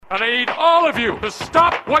And I need all of you to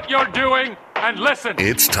stop what you're doing and listen.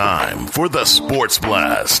 It's time for the Sports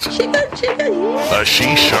Blast.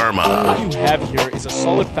 Ashish Sharma. What you have here is a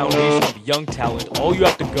solid foundation of young talent. All you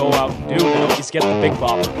have to go out and do now is get the big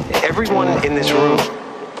bopper. Everyone in this room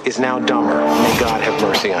is now dumber. May God have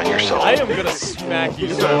mercy on your soul. I am going to smack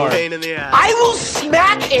you so hard. Pain in the ass. I will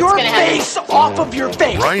smack your face off of your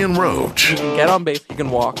face. Brian Roach. He can get on base, he can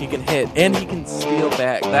walk, he can hit, and he can steal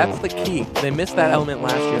back. That's the key. They missed that element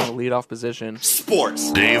last year in the leadoff position.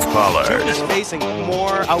 Sports. Dave Pollard. Is facing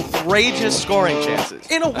more outrageous scoring chances.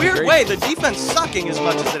 In a weird way, the defense sucking as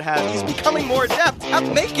much as it has. He's becoming more adept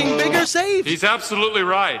at making bigger saves. He's absolutely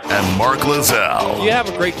right. And Mark Lozelle. You have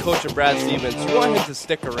a great coach in Brad Stevens. You want him to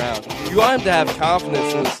stick around. You want him to have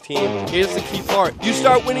confidence in this team. Here's the key part. You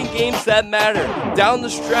start winning games that matter. Down the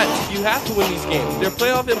stretch, you have to win these games. There are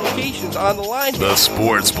playoff implications on the line here. The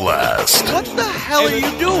Sports Blast. What the hell are you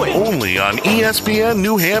doing? Only on ESPN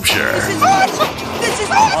New Hampshire. This is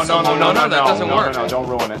awesome. Oh, no, that doesn't work. No, don't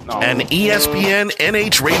ruin it. No. And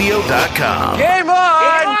ESPNNHradio.com. Game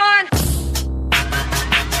on.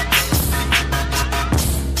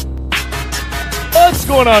 What's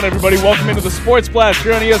going on, everybody? Welcome into the Sports Blast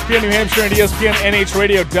here on ESPN New Hampshire and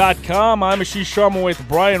ESPNNHradio.com. I'm Ashish Sharma with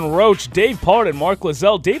Brian Roach, Dave Pollard, and Mark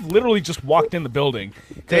Lozelle. Dave literally just walked in the building.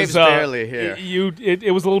 Dave's barely here.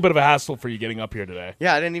 It was a little bit of a hassle for you getting up here today.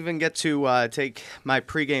 Yeah, I didn't even get to take my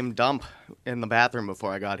pregame dump in the bathroom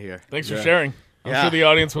before I got here. Thanks for sharing. I'm Yeah. sure the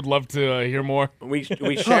audience would love to hear more. We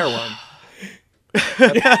share one.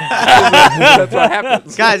 That's what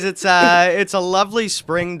happens. Guys, it's a lovely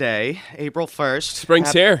spring day, April 1st.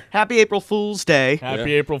 Spring's here. Happy April Fool's Day.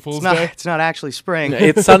 Happy April Fool's It's not, Day. it's not actually spring.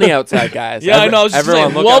 It's sunny outside, guys. Yeah, I know. I was just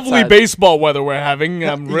everyone saying, look lovely outside. baseball weather we're having.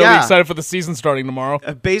 I'm really Yeah. excited for the season starting tomorrow.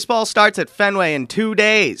 Baseball starts at Fenway in 2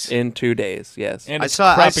 days. In 2 days, yes. And I it's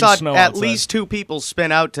saw crapping snow at outside. least 2 people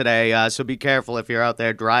spin out today, so be careful if you're out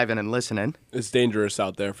there driving and listening. It's dangerous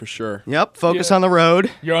out there for sure. Yep, focus Yeah. on the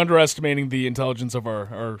road. You're underestimating the intelligence of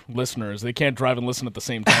our listeners. They can't drive and listen at the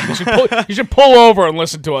same time. You should pull over and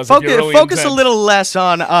listen to us. If you're really Focus a intense. little less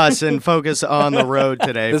on us and focus on the road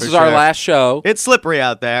today. This for is our sure. last show. It's slippery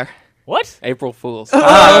out there. What? April Fool's.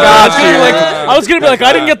 I was gonna be like,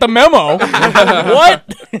 I didn't get the memo.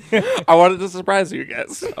 What? I wanted to surprise you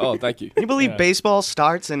guys. Oh, thank you. Can you believe baseball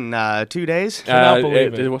starts in 2 days? Cannot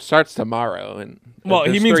believe it. It starts tomorrow. And Well,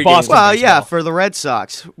 he there's means 3 Boston. games. Well, yeah, baseball. for the Red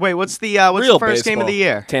Sox. Wait, what's the Real first game of the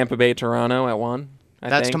baseball. year? Tampa Bay, Toronto at 1.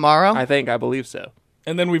 That's tomorrow? I believe so.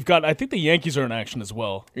 And then we've got, I think the Yankees are in action as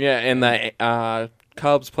well. Yeah, and the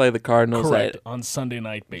Cubs play the Cardinals Correct. at On Sunday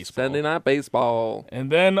Night Baseball. Sunday Night Baseball. And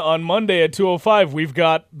then on Monday at 2:05, we've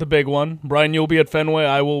got the big one. Brian, you'll be at Fenway.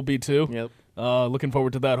 I will be too. Yep. Looking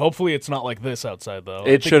forward to that. Hopefully it's not like this outside, though. I It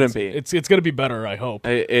think shouldn't be. It's going to be better, I hope.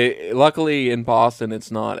 Luckily in Boston, it's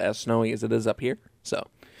not as snowy as it is up here. So,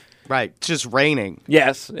 Right, it's just raining.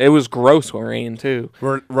 yes, it was gross rain too.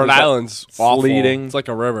 Rhode It's Island's awful. sleeting. It's like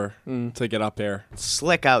a river to get up here. It's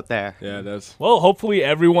slick out there. Yeah, it is. Well, hopefully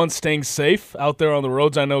everyone's staying safe out there on the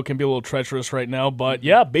roads. I know it can be a little treacherous right now, but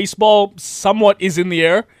yeah, baseball somewhat is in the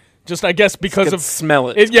air. Just, I guess, because Can of smell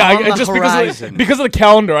it. On the just horizon. because of the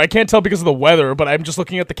calendar. I can't tell because of the weather, but I'm just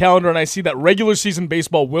looking at the calendar and I see that regular season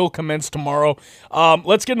baseball will commence tomorrow.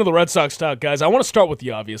 Let's get into the Red Sox talk, guys. I want to start with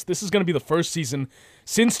the obvious. This is going to be the first season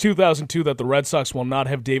since 2002 that the Red Sox will not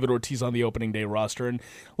have David Ortiz on the opening day roster. And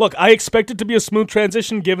look, I expect it to be a smooth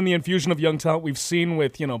transition given the infusion of young talent we've seen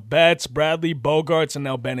with, Betts, Bradley, Bogarts, and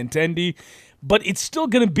now Benintendi. But it's still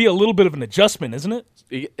going to be a little bit of an adjustment, isn't it?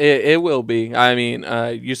 It will be. I mean,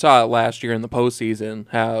 you saw it last year in the postseason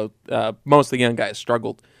how most of the young guys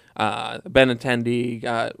struggled. Benintendi,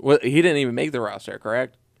 he didn't even make the roster,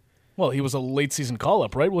 correct? Well, he was a late season call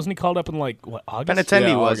up, right? Wasn't he called up in August?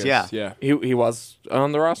 Benintendi was, August, yeah. He was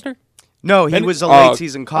on the roster? No, he was a late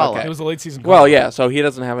season call-up. okay. It was a late season call Well, up. yeah, so he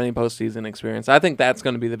doesn't have any postseason experience. I think that's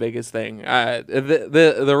going to be the biggest thing.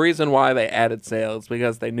 The reason why they added Sale is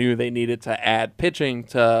because they knew they needed to add pitching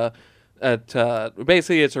to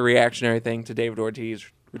basically it's a reactionary thing to David Ortiz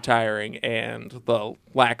retiring and the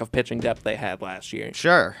lack of pitching depth they had last year.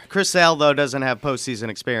 Sure. Chris Sale, though, doesn't have postseason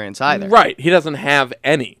experience either. Right, he doesn't have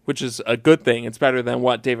any, which is a good thing. It's better than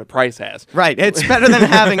what David Price has. Right. It's better than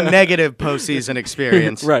having negative postseason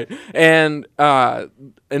experience. Right, and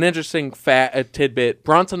an interesting tidbit,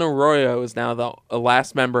 Bronson Arroyo is now the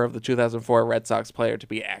last member of the 2004 Red Sox player to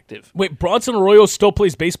be active. Wait, Bronson Arroyo still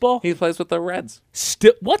plays baseball? He plays with the Reds.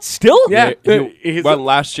 Still? What? Still? Yeah, He went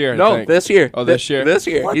last year, I No, think. this year. Oh, this year? This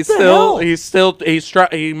year. What He's the still. hell?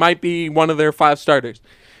 He might be one of their 5 starters.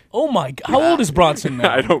 Oh my! How old is Bronson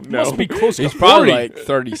now? I don't know. Must be close He's to probably 40. like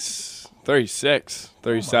 30. 36,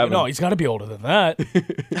 37. No, he's got to be older than that.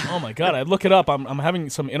 Oh my God, I'd look it up. I'm having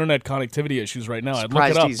some internet connectivity issues right now. I'd look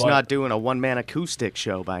Surprised it up. he's not doing a one-man acoustic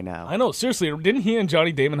show by now. I know, seriously. Didn't he and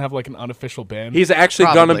Johnny Damon have like an unofficial band? He's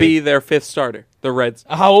actually going to be their 5th starter, the Reds.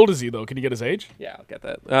 How old is he though? Can you get his age? Yeah, I'll get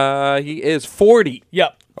that. He is 40.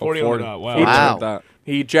 Yep, 40. 40. Wow.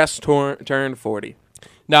 He just turned 40.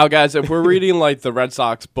 Now, guys, if we're reading like the Red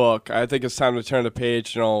Sox book, I think it's time to turn the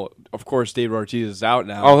page. Of course, David Ortiz is out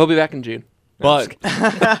now. Oh, he'll be back in June. But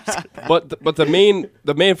the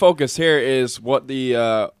main focus here is what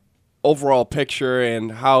the overall picture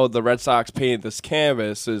and how the Red Sox painted this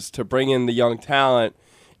canvas is to bring in the young talent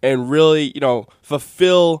and really,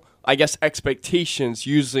 fulfill, I guess, expectations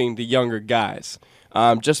using the younger guys.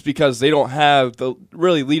 Just because they don't have the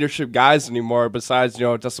really leadership guys anymore besides,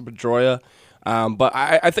 Dustin Pedroia. But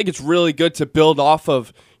I think it's really good to build off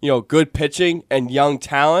of, good pitching and young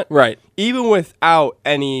talent. Right. Even without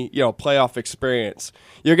any, playoff experience.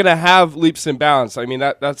 You're going to have leaps and bounds. I mean,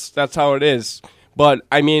 that's how it is. But,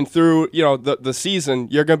 I mean, through, the season,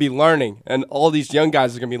 you're going to be learning. And all these young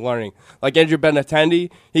guys are going to be learning. Like Andrew Benintendi,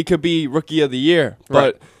 he could be Rookie of the Year.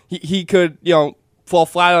 Right. But he could, fall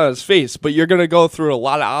flat on his face, but you're going to go through a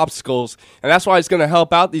lot of obstacles, and that's why it's going to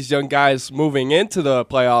help out these young guys moving into the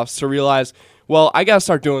playoffs to realize, well, I got to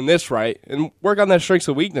start doing this right and work on their strengths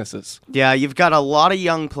and weaknesses. Yeah, you've got a lot of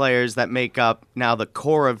young players that make up now the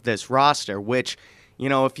core of this roster, which,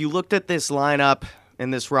 if you looked at this lineup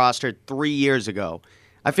and this roster 3 years ago,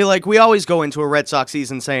 I feel like we always go into a Red Sox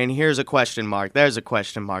season saying, here's a question mark, there's a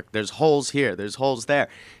question mark, there's holes here, there's holes there.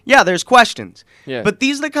 Yeah, there's questions. Yeah. But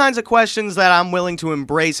these are the kinds of questions that I'm willing to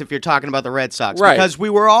embrace if you're talking about the Red Sox. Right. Because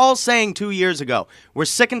we were all saying 2 years ago, we're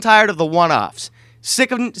sick and tired of the one-offs.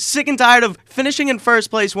 Sick and tired of finishing in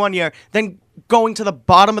first place one year, then going to the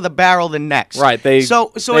bottom of the barrel the next. Right. They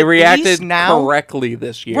reacted now, correctly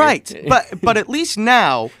this year. Right. But at least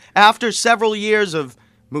now, after several years of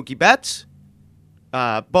Mookie Betts,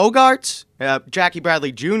 Bogarts, Jackie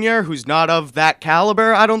Bradley Jr., who's not of that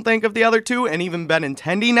caliber, I don't think, of the other two, and even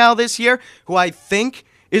Benintendi now this year, who I think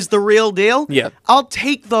is the real deal. Yeah. I'll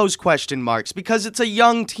take those question marks because it's a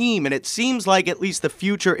young team, and it seems like at least the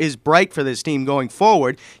future is bright for this team going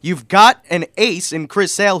forward. You've got an ace in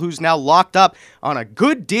Chris Sale, who's now locked up on a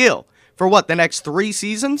good deal for the next 3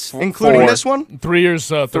 seasons, including this one? 3 years,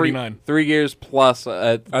 39. 3 years plus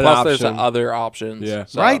there's other options. Yeah.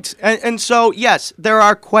 So. Right. And so, yes, there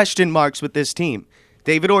are question marks with this team.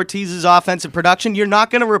 David Ortiz's offensive production, you're not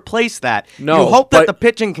going to replace that. No, you hope that the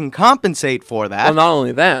pitching can compensate for that. Well, not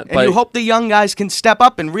only that, and you hope the young guys can step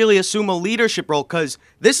up and really assume a leadership role because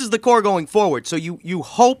this is the core going forward. So you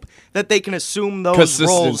hope that they can assume those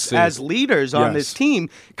roles as leaders on this team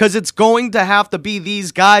because it's going to have to be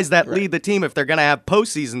these guys that lead the team if they're going to have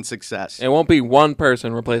postseason success. It won't be one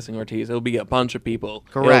person replacing Ortiz. It'll be a bunch of people.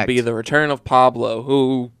 Correct. It'll be the return of Pablo,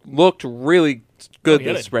 who looked really good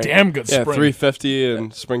this spring. Damn good spring. 350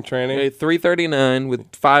 in spring training. 339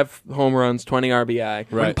 with 5 home runs, 20 RBI.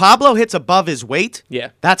 When Pablo hits above his weight,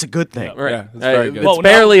 that's a good thing. Right. Yeah, it's very good. It's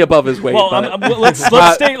barely above his weight. Well, but let's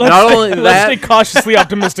stay cautiously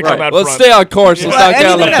optimistic on that Let's front. stay on course. Let's not get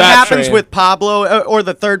on the Anything that fat happens train. with Pablo or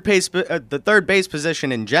the third base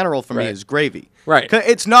position in general for me is gravy. Right. 'Cause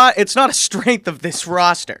it's not a strength of this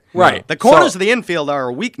roster. Right. The corners of the infield are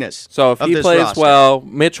a weakness. So if of he this plays roster. well,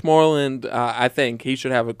 Mitch Moreland, I think he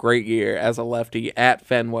should have a great year as a lefty at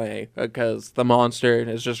Fenway because the monster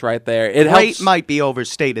is just right there. It Great helps. might be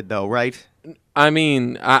overstated though, right? I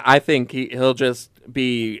mean, I think he'll just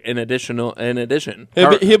be an addition.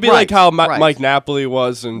 He'll be like how Mike Napoli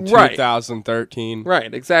was in 2013.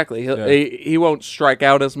 Right, exactly. He won't strike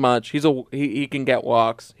out as much. He can get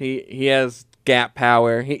walks. He has gap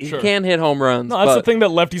power. He can hit home runs. No, that's the thing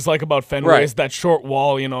that lefties like about Fenway is that short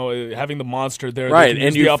wall, having the monster there. Right, They can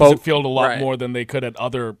and use you the opposite field a lot more than they could at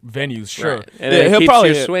other venues, sure. Right. And it he'll keeps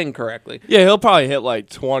probably your swing correctly. Yeah, he'll probably hit like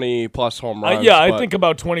 20-plus home runs. I think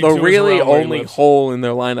about 22 The is really around where he only lives. hole in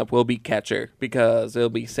their lineup will be catcher because it'll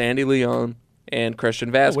be Sandy Leon and Christian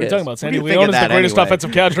Vasquez. What are you talking about? Sandy do you think Leon of is the that greatest anyway?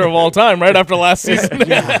 offensive catcher of all time, right after last season.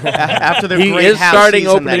 After the He great is half starting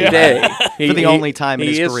season that opening he day. had for the only time in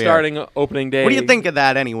his He career. is starting opening day. What do you think of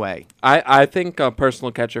that anyway? I think a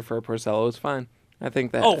personal catcher for Porcello is fine. I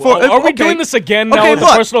think that. Are we doing this again now with the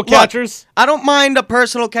personal catchers? I don't mind a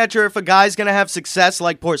personal catcher if a guy's going to have success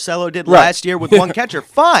like Porcello did last year with one catcher.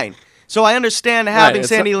 Fine. So I understand having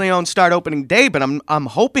Sandy Leon start opening day, but I'm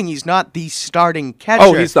hoping he's not the starting catcher.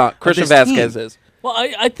 Oh, he's not. Christian Vasquez is. Well,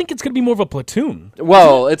 I think it's going to be more of a platoon.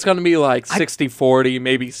 Well, it's going to be like 60-40,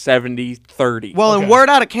 maybe 70-30. Well, and word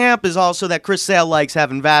out of camp is also that Chris Sale likes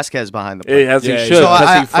having Vasquez behind the plate. As he should, So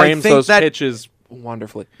because he frames think those that pitches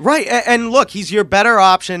wonderfully. Right, and look, he's your better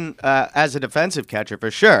option as a defensive catcher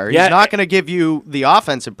for sure. He's not going to give you the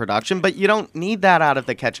offensive production, but you don't need that out of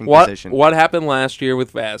the catching position. What happened last year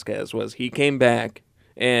with Vasquez was he came back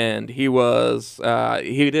and he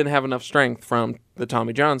didn't have enough strength from the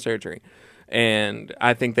Tommy John surgery. And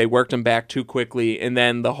I think they worked him back too quickly, and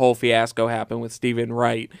then the whole fiasco happened with Stephen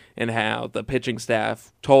Wright and how the pitching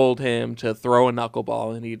staff told him to throw a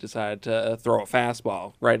knuckleball, and he decided to throw a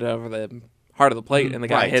fastball right over the heart of the plate, and the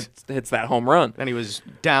guy hits that home run. Then he was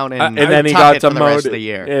down and then he got for the rest of demoted. the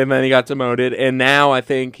year. And then he got demoted, and now I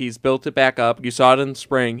think he's built it back up. You saw it in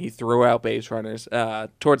spring. He threw out base runners.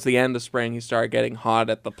 Towards the end of spring, he started getting hot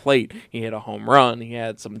at the plate. He hit a home run. He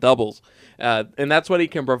had some doubles. And that's what he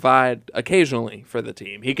can provide occasionally for the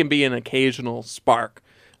team. He can be an occasional spark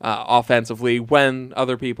offensively when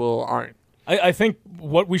other people aren't. I think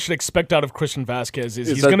what we should expect out of Christian Vasquez is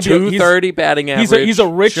he's a going to be 230 batting average. He's a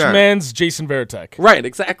rich man's Jason Varitek. Right,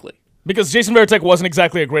 exactly. Because Jason Varitek wasn't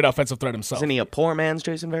exactly a great offensive threat himself. Isn't he a poor man's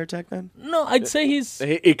Jason Varitek then? No, I'd say he's...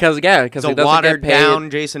 Because he doesn't a get watered paid. down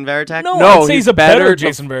Jason Varitek? No, I'd say he's a better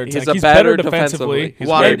Jason Varitek. He's better defensively. He's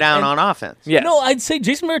watered down on offense. Yes. No, I'd say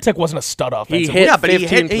Jason Varitek wasn't a stud offensively. He hit but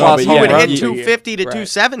 15 he plus home would runs hit a 250 to year.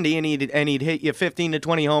 270, and he'd hit you 15 to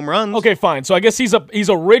 20 home runs. Okay, fine. So I guess he's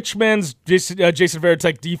a rich man's Jason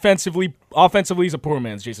Varitek defensively. Offensively, he's a poor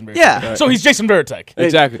man's Jason Varitek. Yeah. So he's Jason Varitek.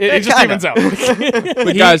 Exactly. It just Kinda. evens out.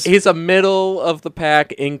 But guys, He's a middle of the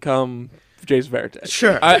pack income Jason Varitek.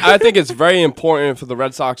 Sure. I think it's very important for the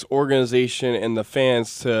Red Sox organization and the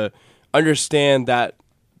fans to understand that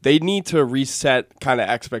they need to reset kind of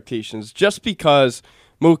expectations. Just because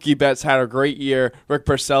Mookie Betts had a great year, Rick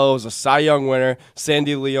Porcello was a Cy Young winner,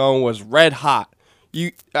 Sandy Leon was red hot. All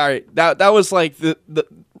right, that was like the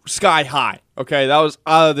sky high. Okay, that was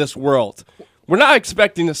out of this world. We're not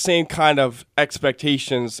expecting the same kind of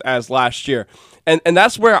expectations as last year, and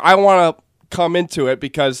that's where I want to come into it,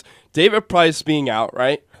 because David Price being out,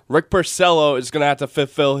 right? Rick Porcello is going to have to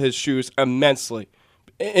fulfill his shoes immensely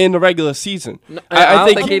in the regular season. I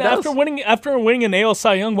think think he does. After winning an AL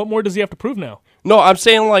Cy Young, what more does he have to prove now? No, I'm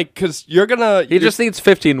saying like because you're gonna. He just needs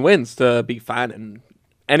 15 wins to be fine in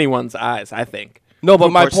anyone's eyes, I think. No,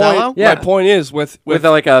 but my Porcello? point. Yeah. My point is with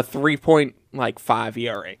like a 3.5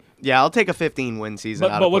 ERA. Yeah, I'll take a 15-win season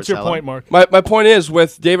out of But what's your Porcello. point, Mark? my point is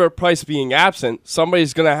with David Price being absent,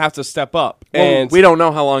 somebody's gonna have to step up, and We don't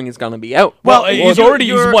know how long he's going to be out. Well, he's you're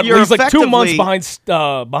like 2 months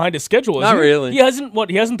effectively- behind his schedule. Not Isn't he? really.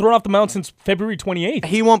 He hasn't thrown off the mound since February 28th.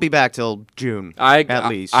 He won't be back till June, at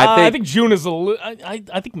least. I I think think June is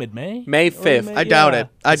I think mid-May. May 5th. I doubt it.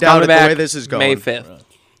 I It's doubt coming it the back way this is going. May 5th.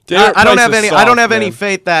 David I don't Price have is any. I soft, don't have any man.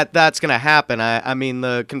 faith that that's going to happen. I mean,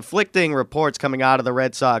 the conflicting reports coming out of the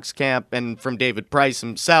Red Sox camp and from David Price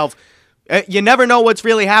himself. You never know what's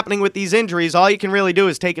really happening with these injuries. All you can really do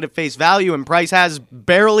is take it at face value, and Price has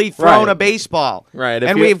barely thrown Right. a baseball. Right, if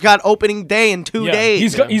And you- we've got opening day in 2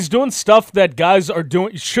 days. He's doing stuff that guys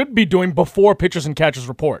should be doing before pitchers and catchers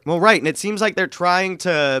report. Well, right, and it seems like they're trying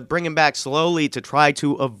to bring him back slowly to try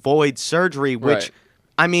to avoid surgery, which, Right.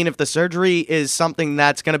 I mean, if the surgery is something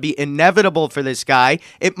that's going to be inevitable for this guy,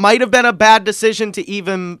 it might have been a bad decision to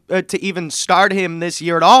even start him this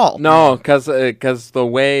year at all. No, because the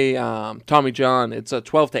way Tommy John, it's a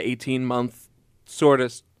 12 to 18 month sort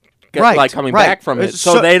of coming back from it,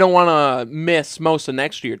 so they don't want to miss most of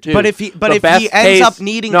next year too. But if he ends up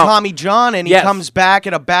needing Tommy John and he comes back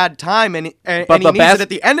at a bad time and he needs it at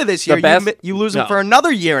the end of this year, you lose him for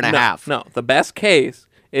another year and a half. No, the best case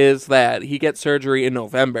is that he gets surgery in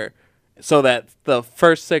November, so that the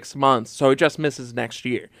first 6 months, so he just misses next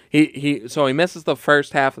year. He misses the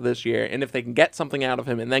first half of this year, and if they can get something out of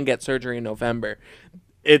him and then get surgery in November,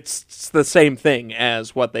 it's the same thing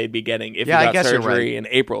as what they'd be getting if he got surgery in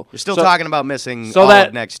April. You're still talking about missing all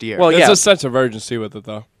of next year. Well, There's a sense of urgency with it,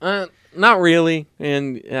 though. Not really,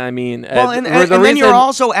 and I mean, and then you're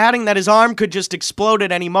also adding that his arm could just explode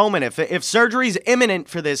at any moment. If surgery's imminent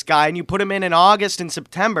for this guy and you put him in August and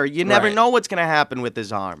September, you never know what's going to happen with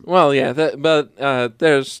his arm. Well, yeah, but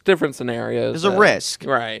there's different scenarios. There's a risk.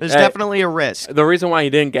 Right. There's definitely a risk. The reason why he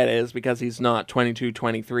didn't get it is because he's not 22,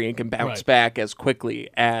 23 and can bounce back as quickly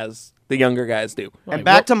as the younger guys do. And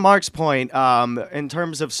back to Mark's point, in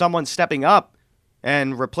terms of someone stepping up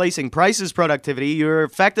and replacing Price's productivity, you're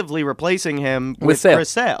effectively replacing him with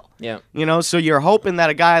Chris Sale. Yeah. So you're hoping that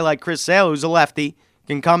a guy like Chris Sale, who's a lefty,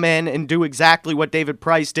 can come in and do exactly what David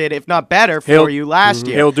Price did, if not better, for you last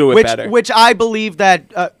year. He'll do it better. Which I believe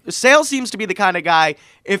that Sale seems to be the kind of guy,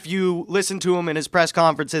 if you listen to him in his press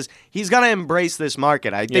conferences, he's going to embrace this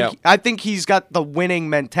market. I think he's got the winning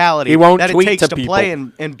mentality that it takes to play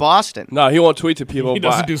in Boston. No, he won't tweet to people. He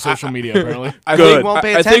doesn't do social media, apparently.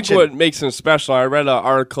 I think what makes him special, I read an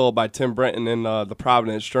article by Tim Brenton in the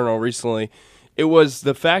Providence Journal recently. It was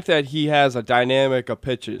the fact that he has a dynamic of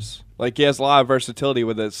pitches. Like, he has a lot of versatility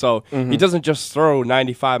with it. So he doesn't just throw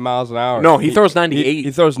 95 miles an hour. No, he throws 98. He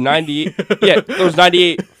throws 98. Yeah, throws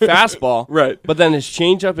 98 fastball. Right. But then his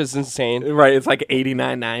changeup is insane. Right, it's like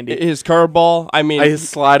 89, 90. His curveball, I mean. His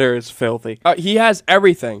slider is filthy. He has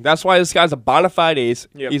everything. That's why this guy's a bona fide ace.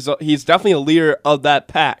 Yep. He's definitely a leader of that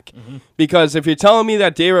pack. Because if you're telling me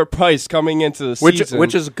that David Price coming into the season.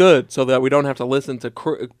 Which is good, so that we don't have to listen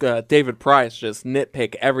to David Price just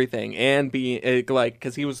nitpick everything and be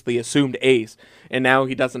because he was the assumed ace, and now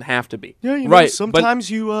he doesn't have to be. Yeah, you know, sometimes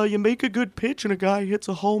you make a good pitch and a guy hits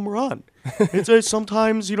a home run.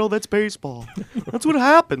 Sometimes, that's baseball. That's what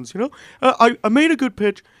happens, I made a good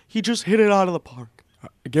pitch. He just hit it out of the park.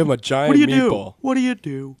 Give him a giant meatball. What do you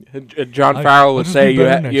do? John Farrell would say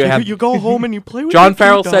you go home and you play with John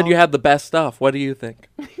Farrell said you had the best stuff. What do you think?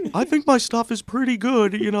 I think my stuff is pretty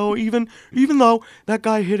good, even though that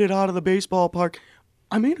guy hit it out of the baseball park.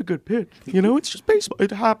 I made a good pitch. It's just baseball.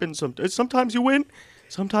 It happens sometimes. Sometimes you win,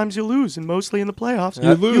 sometimes you lose, and mostly in the playoffs,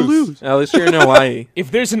 you lose. At least you're in Hawaii.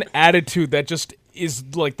 If there's an attitude that just is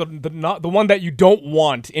like the one that you don't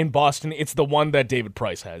want in Boston, it's the one that David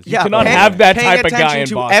Price has. You cannot have that type of guy in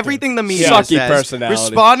Boston. Everything the media Sucky says, personality.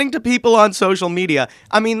 responding to people on social media.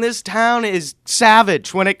 I mean, this town is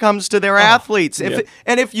savage when it comes to their athletes.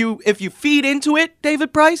 If you feed into it,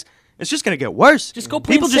 David Price, it's just going to get worse. Just go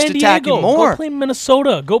play people in San just attack Diego. you more. Go play in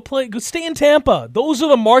Minnesota. Go stay in Tampa. Those are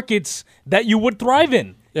the markets that you would thrive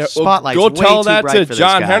in. Yeah, Spotlight's go way tell too that bright to for this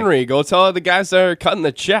John guy. Henry. Go tell the guys that are cutting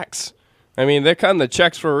the checks. I mean, they're cutting the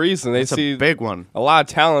checks for a reason. They It's see a big one. a lot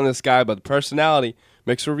of talent in this guy, but the personality,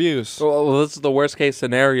 mixed reviews. Well, this is the worst case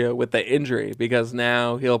scenario with the injury, because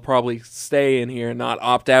now he'll probably stay in here and not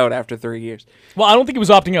opt out after 3 years. Well, I don't think he was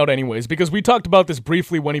opting out anyways, because we talked about this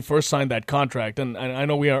briefly when he first signed that contract, and I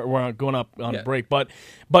know we're going up on a break, but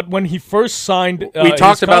when he first signed, we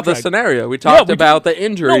talked about the scenario. We talked about the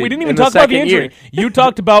injury. No, we didn't even talk about the injury. You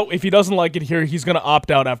talked about if he doesn't like it here, he's going to opt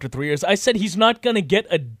out after 3 years. I said he's not going to get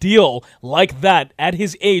a deal like that at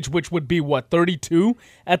his age, which would be 32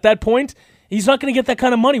 at that point. He's not going to get that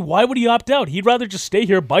kind of money. Why would he opt out? He'd rather just stay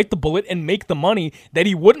here, bite the bullet, and make the money that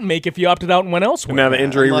he wouldn't make if he opted out and went elsewhere. Now the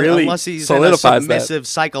injury really unless he's solidifies in a submissive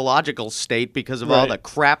psychological state because of all the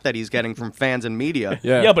crap that he's getting from fans and media.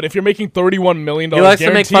 Yeah, but if you're making $31 million He likes to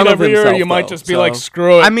make guaranteed fun of every year, himself, you might though, just be so- like,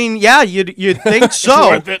 screw it. I mean, yeah, you'd think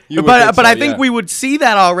so. But I think we would see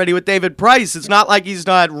that already with David Price. It's not like he's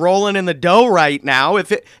not rolling in the dough right now.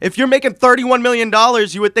 If you're making $31 million,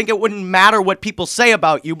 you would think it wouldn't matter what people say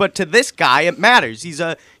about you. But to this guy, it matters. He's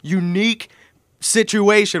a unique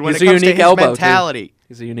situation when it comes to his mentality. Too.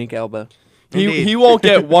 He's a unique elbow. He won't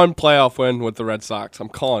get one playoff win with the Red Sox. I'm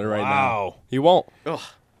calling it right now. He won't.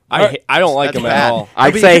 I don't like him at all.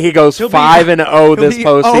 I'd say he goes 5-0 this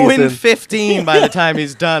postseason. 0-15 by the time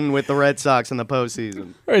he's done with the Red Sox in the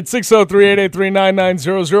postseason. All right,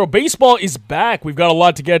 603-883-9900. Baseball is back. We've got a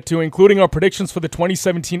lot to get to, including our predictions for the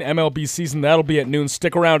 2017 MLB season. That'll be at noon.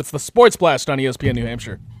 Stick around. It's the Sports Blast on ESPN New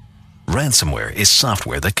Hampshire. Ransomware is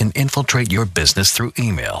software that can infiltrate your business through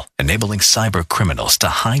email, enabling cyber criminals to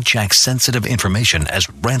hijack sensitive information as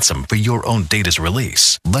ransom for your own data's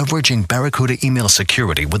release. Leveraging Barracuda email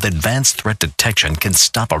security with advanced threat detection can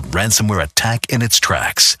stop a ransomware attack in its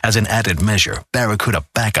tracks. As an added measure, Barracuda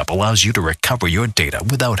Backup allows you to recover your data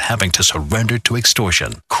without having to surrender to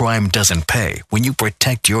extortion. Crime doesn't pay when you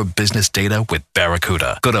protect your business data with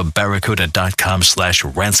Barracuda. Go to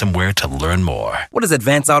barracuda.com/ransomware to learn more. What does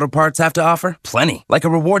Advance Auto Parts have to offer? Plenty. Like a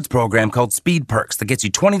rewards program called Speed Perks that gets you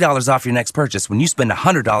 $20 off your next purchase when you spend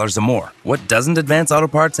 $100 or more. What doesn't Advance Auto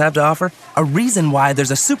Parts have to offer? A reason why there's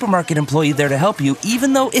a supermarket employee there to help you,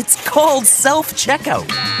 even though it's called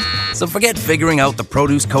self-checkout. So forget figuring out the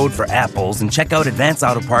produce code for apples and check out Advance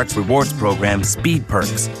Auto Parts rewards program Speed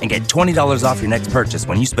Perks and get $20 off your next purchase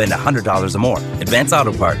when you spend $100 or more. Advance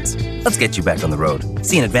Auto Parts. Let's get you back on the road.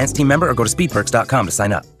 See an Advance team member or go to speedperks.com to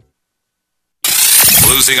sign up.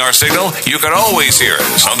 Losing our signal? You can always hear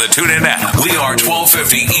us on the TuneIn app. We are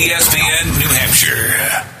 1250 ESPN New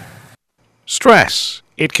Hampshire. Stress.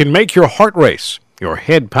 It can make your heart race, your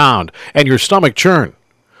head pound, and your stomach churn.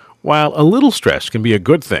 While a little stress can be a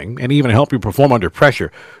good thing and even help you perform under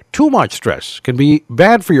pressure, too much stress can be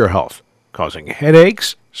bad for your health, causing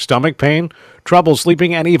headaches, stomach pain, trouble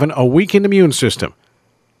sleeping, and even a weakened immune system.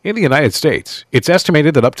 In the United States, it's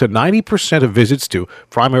estimated that up to 90% of visits to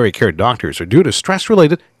primary care doctors are due to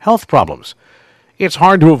stress-related health problems. It's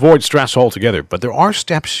hard to avoid stress altogether, but there are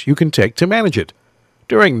steps you can take to manage it.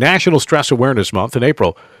 During National Stress Awareness Month in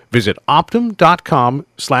April, visit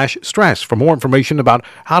Optum.com/stress for more information about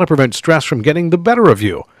how to prevent stress from getting the better of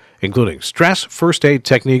you, including stress first aid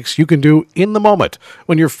techniques you can do in the moment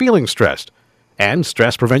when you're feeling stressed, and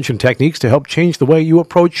stress prevention techniques to help change the way you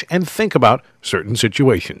approach and think about certain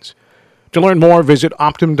situations. To learn more, visit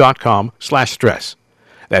Optum.com/stress.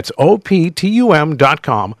 That's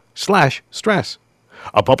OPTUM.com/stress.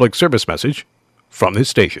 A public service message from this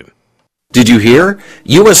station. Did you hear?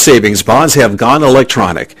 U.S. savings bonds have gone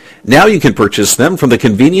electronic. Now you can purchase them from the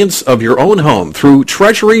convenience of your own home through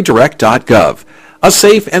TreasuryDirect.gov, a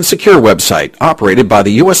safe and secure website operated by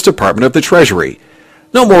the U.S. Department of the Treasury.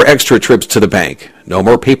 No more extra trips to the bank. No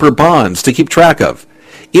more paper bonds to keep track of.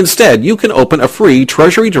 Instead, you can open a free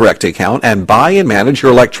Treasury Direct account and buy and manage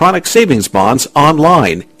your electronic savings bonds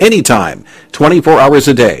online, anytime, 24 hours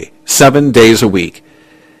a day, 7 days a week.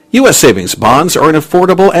 U.S. savings bonds are an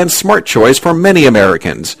affordable and smart choice for many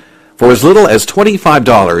Americans. For as little as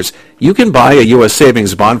 $25, you can buy a U.S.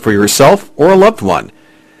 savings bond for yourself or a loved one.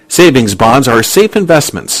 Savings bonds are safe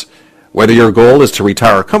investments. Whether your goal is to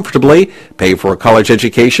retire comfortably, pay for a college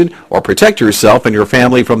education, or protect yourself and your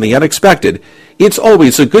family from the unexpected, it's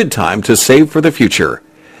always a good time to save for the future.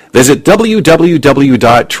 Visit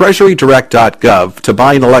www.treasurydirect.gov to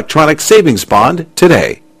buy an electronic savings bond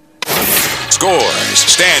today. Scores,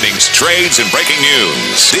 standings, trades, and breaking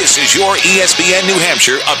news. This is your ESPN New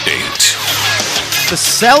Hampshire update. The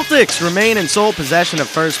Celtics remain in sole possession of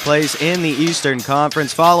first place in the Eastern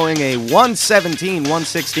Conference following a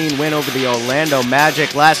 117-116 win over the Orlando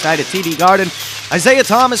Magic last night at TD Garden. Isaiah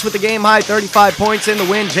Thomas with the game-high 35 points in the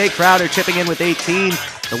win. Jay Crowder chipping in with 18.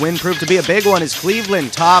 The win proved to be a big one as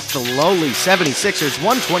Cleveland topped the lowly 76ers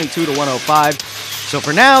 122-105. So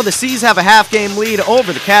for now, the C's have a half-game lead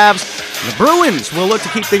over the Cavs. The Bruins will look to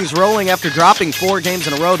keep things rolling after dropping 4 games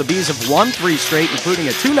in a row. The Bees have won 3 straight, including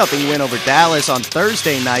a 2-0 win over Dallas on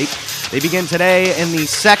Thursday night. They begin today in the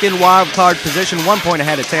second wild-card position, 1 point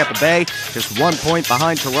ahead of Tampa Bay, just 1 point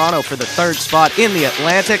behind Toronto for the 3rd spot in the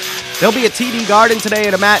Atlantic. They'll be at TD Garden today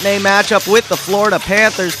in a matinee matchup with the Florida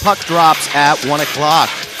Panthers. Puck drops at 1 o'clock.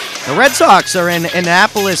 The Red Sox are in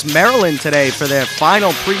Annapolis, Maryland today for their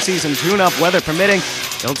final preseason tune-up, weather permitting.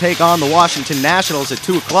 They'll take on the Washington Nationals at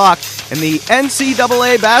 2 o'clock. And the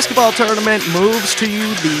NCAA basketball tournament moves to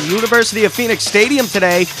the University of Phoenix Stadium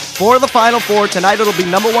today for the Final Four. Tonight it'll be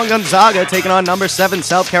number 1 Gonzaga taking on number 7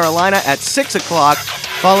 South Carolina at 6 o'clock,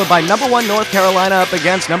 followed by number 1 North Carolina up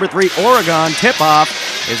against number 3 Oregon. Tip-off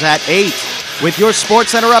is at 8. With your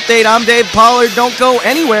SportsCenter update, I'm Dave Pollard. Don't go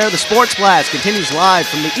anywhere. The Sports Blast continues live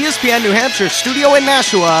from the ESPN New Hampshire studio in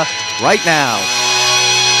Nashua right now.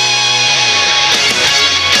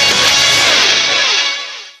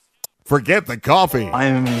 Forget the coffee. I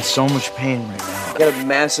am in so much pain right now. I got a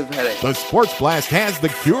massive headache. The Sports Blast has the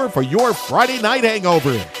cure for your Friday night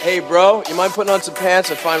hangover. Hey, bro, you mind putting on some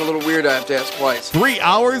pants? I find it a little weird I have to ask twice. 3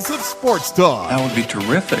 hours of sports talk. That would be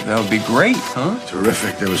terrific. That would be great, huh?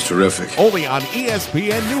 Terrific. That was terrific. Only on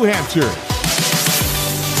ESPN New Hampshire.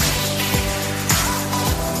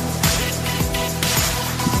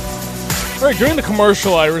 All right, during the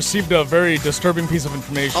commercial, I received a very disturbing piece of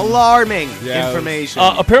information. Alarming information.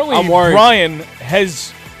 Apparently, I'm worried. Brian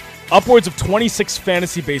has upwards of 26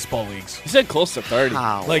 fantasy baseball leagues. He said close to 30.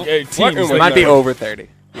 Wow. Like teams. It might be over 30.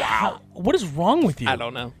 Wow. What is wrong with you? I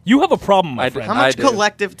don't know. You have a problem, my friend. How much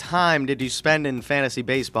collective time did you spend in fantasy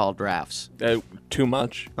baseball drafts? Too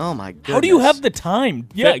much. Oh, my goodness. How do you have the time?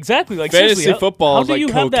 Yeah, exactly. Like Fantasy seriously, football how is do like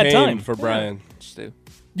you have that cocaine time for Brian.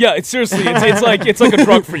 Yeah, it's seriously, it's like a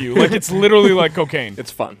drug for you. Like it's literally like cocaine.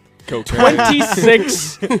 It's fun. Cocaine.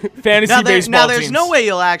 26 fantasy baseball Now, there's teams. no way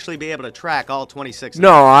you'll actually be able to track all 26.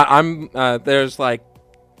 No, I'm. There's like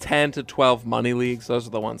 10 to 12 money leagues. Those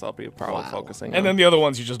are the ones I'll be probably focusing on. And then the other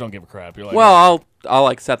ones you just don't give a crap. You're like, well, I'll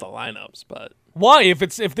like set the lineups, but why? If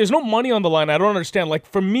there's no money on the line, I don't understand. Like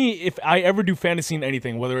for me, if I ever do fantasy in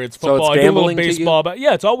anything, whether it's football, it's I do a little gambling to baseball, but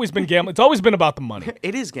yeah, it's always been gambling. It's always been about the money.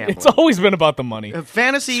 It is gambling. It's always been about the money.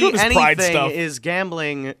 Fantasy Screw this pride anything stuff. is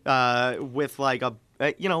gambling with like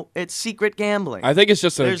it's secret gambling. I think it's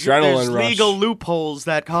just an adrenaline there's rush. legal loopholes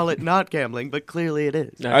that call it not gambling, but clearly it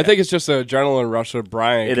is. I think it's just an adrenaline rush of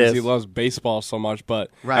Brian It because is. he loves baseball so much. But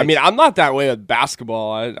I Right. mean, I'm not that way with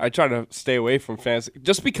basketball. I try to stay away from fantasy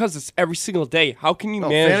just because it's every single day. How can you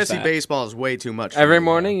manage fantasy that? baseball is way too much. Every for me.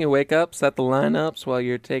 morning you wake up, set the lineups while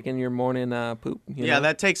you're taking your morning poop. Yeah,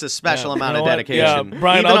 that takes a special You amount know of what? dedication. Yeah,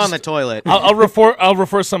 Brian, even I'll on the just- toilet. I'll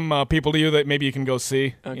refer some people to you that maybe you can go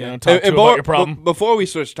see. Okay. You know, talk to about your problem. Before we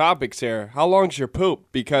switch topics here, how long's your poop?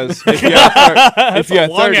 Because if you have, if you a have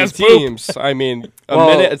 30 long-ass poop. teams, I mean, a Well,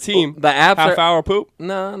 minute a team, the apps half are- hour poop.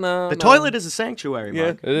 No. The toilet is a sanctuary,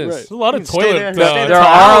 Mark. It is. There's a lot of You can stay toilet. there- stay There for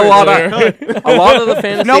are a lot hours of a lot of the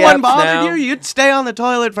fantasy If no one apps bothered now. you, you'd stay on the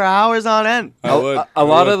toilet for hours on end. I would. A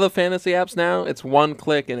lot of the fantasy apps now, it's one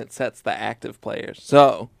click and it sets the active players.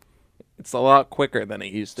 So it's a lot quicker than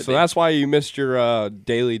it used to So be. that's why you missed your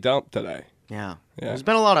daily dump today. Yeah. There's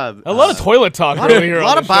been a lot of toilet talk a lot of, earlier on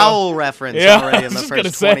lot the of show. bowel reference Yeah, already I in was the just gonna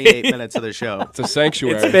first say. 28 minutes of the show. It's a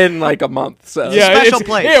sanctuary. It's been like a month. So Yeah, Special it's-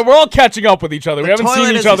 place. Yeah, we're all catching up with each other. We The haven't seen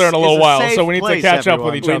toilet each is other a- in a is little a while, safe so we need to place, catch up everyone.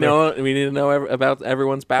 with each we other. know we need to know about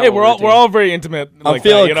everyone's bowel. Hey, we're all routine. very intimate. I'm like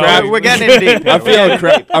feeling that, you know? crappy. We're getting in deep.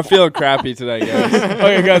 I'm feeling crappy today, guys.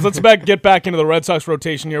 Okay, guys, let's get back into the Red Sox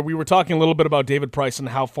rotation here. We were talking a little bit about David Price and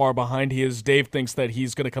how far behind he is. Dave thinks that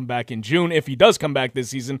he's going to come back in June if he does come back this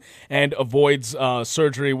season and avoids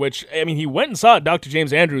surgery, which, I mean, he went and saw Dr.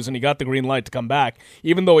 James Andrews and he got the green light to come back,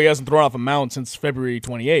 even though he hasn't thrown off a mound since February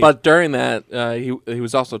 28th. But during that, he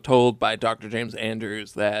was also told by Dr. James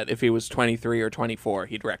Andrews that if he was 23 or 24,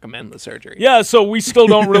 he'd recommend the surgery. Yeah, so we still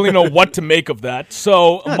don't really know what to make of that.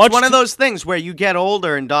 So No, much it's one of those things where you get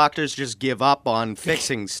older and doctors just give up on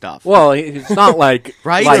fixing stuff. Well, he's not like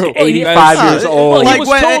Right? like Well, 85 years old. Well, he Like was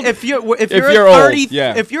when, told- if you're you're a old, 30,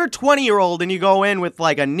 yeah. if you're a 20-year-old and you go in with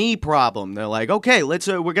like a knee problem, they're like, okay,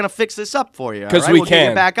 we're gonna fix this up for you. 'Cause all right? we we'll get you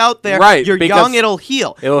can. back out there. Right, You're because young, it'll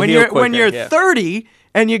heal. it'll when heal when quicker, you're yeah. 30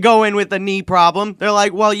 and you go in with a knee problem, they're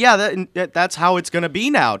like, well, yeah, that's how it's gonna be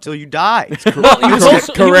now till you die.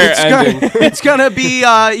 Career ending. It's gonna be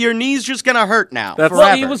your knee's just gonna hurt now. That's- forever.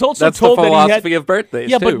 Well, he was also That's told the that he had. philosophy of birthdays.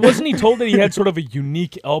 Yeah, too. but wasn't he told that he had sort of a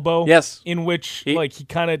unique elbow? Yes. In which, He- like, he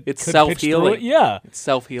kind of it's could pitch through self-healing. it. Yeah. It's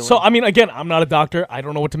self-healing. So, I mean, again, I'm not a doctor. I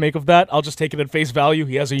don't know what to make of that. I'll just take it at face value.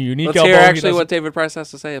 He has a unique Let's elbow. hear He actually doesn't- what David Price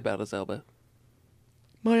has to say about his elbow.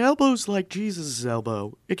 My elbow's like Jesus'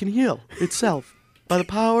 elbow. It can heal itself by the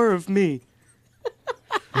power of me.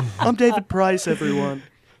 I'm David Price, everyone.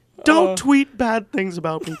 Don't tweet bad things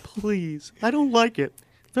about me, please. I don't like it.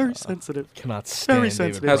 Very sensitive. Cannot stand Very David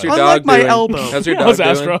sensitive. Price. How's your Unlike dog my doing? elbow. How's your How's dog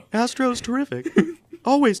Astro? doing? Astro's terrific.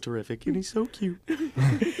 Always terrific, and he's so cute.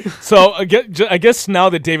 So I guess now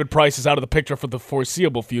that David Price is out of the picture for the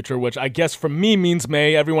foreseeable future, which I guess for me means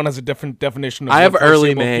May. Everyone has a different definition of I have what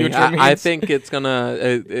early foreseeable May. future I means. think it's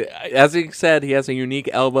gonna, as he said, he has a unique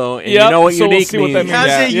elbow, and Yeah, you know what so we'll unique see what means. that He means.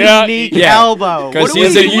 has a Yeah. unique Yeah. elbow. 'Cause What do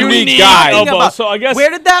he's we a mean unique talking guy. elbow, about? so I guess- Where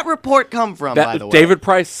did that report come from, by the way? David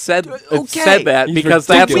Price said said that He's because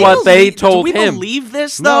ridiculous. that's what they told do we him. believe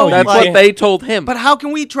this, No, though? you That's Like, what they told him. But how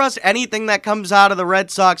can we trust anything that comes out of the Red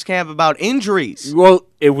Sox camp about injuries? Well,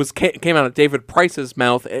 it was came out of David Price's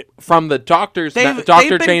mouth from the doctor's They've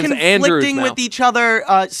Dr. been James Andrews' conflicting mouth. with each other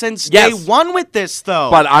since Yes. day one with this, though.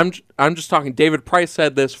 But I'm just talking. David Price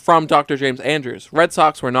said this from Dr. James Andrews. Red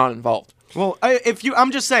Sox were not involved. Well,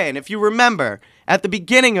 I'm just saying, if you remember, at the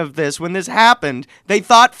beginning of this, when this happened, they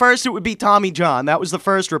thought first it would be Tommy John. That was the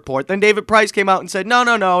first report. Then David Price came out and said, no,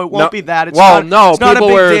 it won't be that. It's well, not, no, it's not a people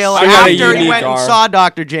big were deal. saying After a he unique went and arm. saw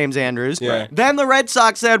Dr. James Andrews. Yeah. Then the Red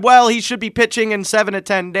Sox said, well, he should be pitching in 7 to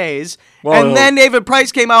 10 days. Well- and then David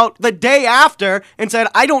Price came out the day after and said,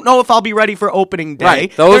 I don't know if I'll be ready for opening day.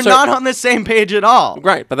 Right, They're those are- not on the same page at all.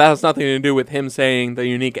 Right, but that has nothing to do with him saying the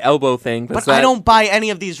unique elbow thing. But I don't buy any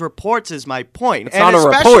of these reports is my point. It's and not a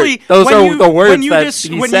report. especially Those when are you, the words when you that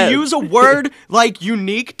he when said. you use a word like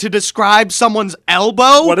unique to describe someone's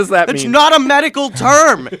elbow. What does that That's mean? not a medical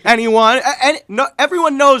term, anyone. And no,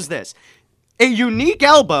 everyone knows this. A unique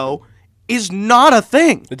elbow is not a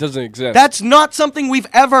thing. It doesn't exist. That's not something we've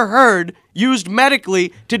ever heard used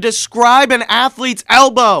medically to describe an athlete's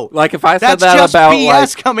elbow. Like if I said That's that just about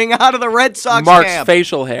BS like coming out of the Red Sox Mark's camp.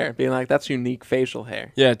 facial hair, being like that's unique facial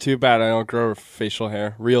hair. Yeah, too bad I don't grow facial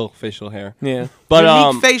hair, real facial hair. Yeah, but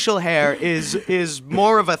unique facial hair is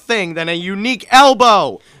more of a thing than a unique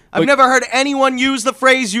elbow. I've never heard anyone use the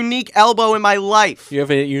phrase unique elbow in my life. you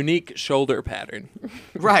have a unique shoulder pattern.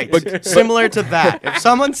 Right. Similar to that. If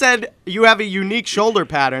someone said you have a unique shoulder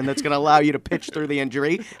pattern that's going to allow you to pitch through the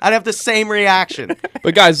injury, I'd have the same reaction.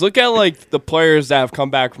 But guys, look at like the players that have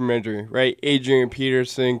come back from injury, right? Adrian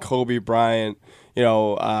Peterson, Kobe Bryant.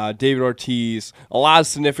 David Ortiz, a lot of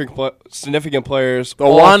significant players. The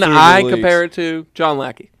one I compare it to, John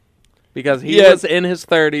Lackey, because he was in his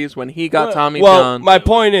 30s when he got Tommy John. My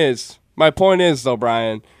point is though,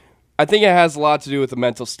 Brian, I think it has a lot to do with the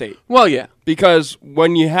mental state. Well, yeah. Because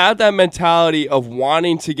when you have that mentality of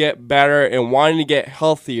wanting to get better and wanting to get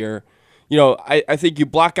healthier, I think you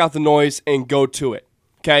block out the noise and go to it.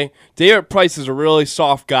 Okay? David Price is a really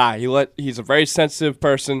soft guy. He's a very sensitive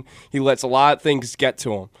person. He lets a lot of things get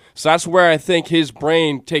to him. So that's where I think his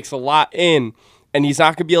brain takes a lot in, and he's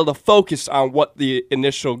not going to be able to focus on what the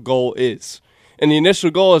initial goal is. And the initial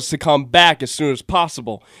goal is to come back as soon as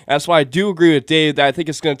possible. That's why I do agree with Dave that I think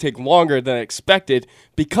it's going to take longer than expected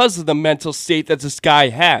because of the mental state that this guy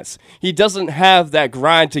has. He doesn't have that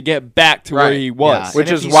grind to get back to where he was. Yeah.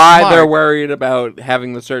 Which is why they're worried about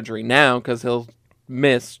having the surgery now, because he'll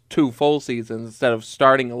miss 2 full seasons instead of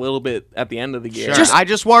starting a little bit at the end of the year. Sure. I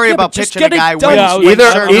just worry about pitching a guy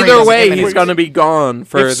either way, he's going to be gone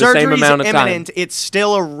for the same amount of time. It's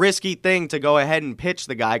still a risky thing to go ahead and pitch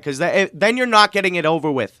the guy because then you're not getting it over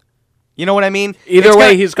with. You know what I mean? Either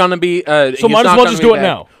way, he's going to be. So might as well just do it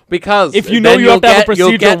now. Because if you know you have to have a procedure,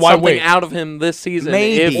 you'll get why something wait? out of him this season,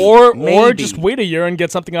 or just wait a year and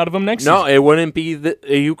get something out of him next season. No, it wouldn't be.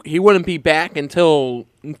 He wouldn't be back until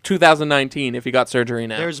 2019 if he got surgery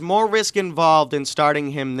now. There's more risk involved in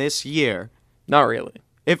starting him this year. Not really.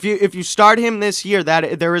 If you start him this year,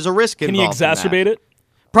 that there is a risk involved. Can he exacerbate it?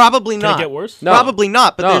 Probably not. Can it get worse? No. Probably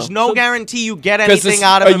not. But there's no guarantee you get anything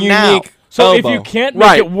out of him now. So if you can't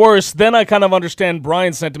make it worse, then I kind of understand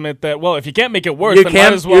Brian's sentiment that, well, if you can't make it worse, then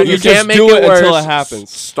might as well you can't make it worse until it happens.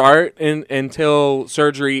 Start until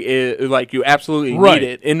surgery is like you absolutely need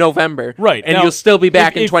it in November, right? And now, you'll still be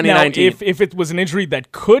back in 2019. Now, if it was an injury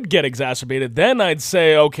that could get exacerbated, then I'd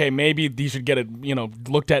say okay, maybe he should get it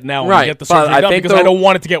looked at now and get the surgery done because I don't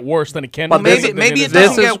want it to get worse than it can. But maybe it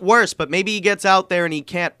doesn't get worse, but maybe he gets out there and he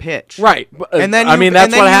can't pitch, right? And then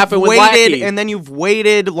that's what happened with Lackey. And then you've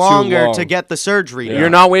waited longer to get the surgery. Yeah.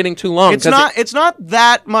 You're not waiting too long. It's not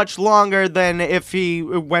that much longer than if he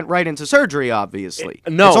went right into surgery. Obviously,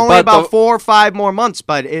 no, it's only about 4 or 5 more months,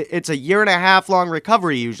 but it's a 1.5 year long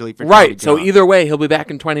recovery usually for Tommy John. So either way, he'll be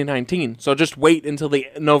back in 2019. So just wait until the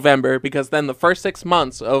November because then the first 6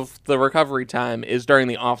 months of the recovery time is during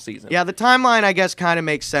the off season. Yeah, the timeline I guess kind of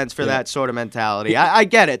makes sense for that sort of mentality. I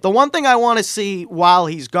get it. The one thing I want to see while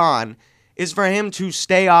he's gone is for him to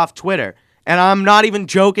stay off Twitter. And I'm not even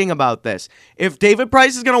joking about this. If David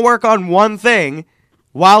Price is going to work on one thing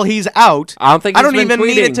while he's out, I don't even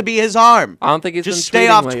need it to be his arm. I don't think he's just stay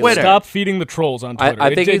off Twitter. Stop feeding the trolls on Twitter.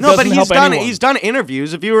 I think but he's done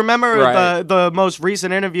interviews. If you remember the most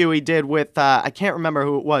recent interview he did with I can't remember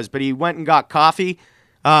who it was, but he went and got coffee.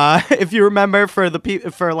 If you remember for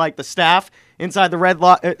the staff inside the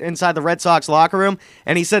Red Sox locker room,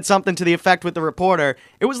 and he said something to the effect with the reporter.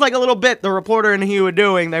 It was like a little bit the reporter and he were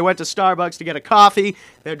doing. They went to Starbucks to get a coffee.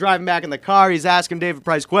 They're driving back in the car. He's asking David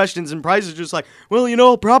Price questions, and Price is just like, well,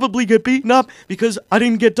 I'll probably get beaten up because I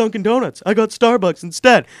didn't get Dunkin' Donuts. I got Starbucks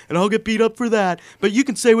instead, and I'll get beat up for that. But you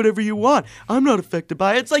can say whatever you want. I'm not affected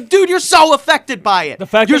by it. It's like, dude, you're so affected by it. The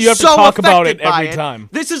fact that you have to talk about it every time.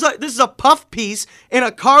 This is a puff piece in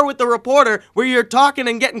a car with the reporter where you're talking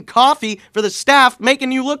and getting coffee for the staff,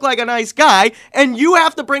 making you look like a nice guy, and you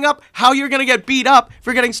have to bring up how you're going to get beat up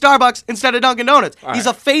for getting Starbucks instead of Dunkin' Donuts. He's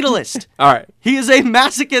a fatalist. All right. He is a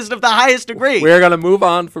masochist of the highest degree. We're going to move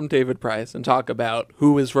on from David Price and talk about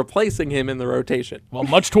who is replacing him in the rotation. Well,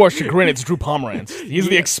 much to our chagrin, it's Drew Pomeranz. He's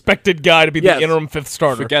the expected guy to be the interim 5th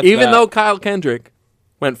starter. Even though Kyle Kendrick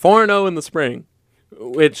went 4-0 in the spring,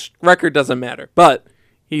 which record doesn't matter, but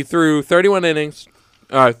he threw 33 innings,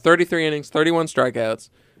 31 strikeouts,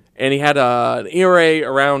 and he had an ERA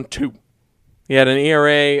around 2. He had an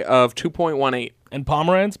ERA of 2.18. And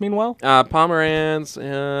Pomeranz, meanwhile? Pomeranz,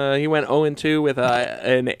 he went 0-2 with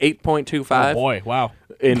an 8.25. Oh, boy, wow.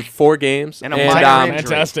 In 4 games. And a minor injury.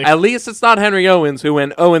 Fantastic. At least it's not Henry Owens, who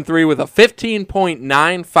went 0-3 with a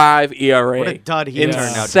 15.95 ERA. What a dud he in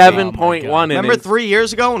turned out 7.1 innings. Remember 3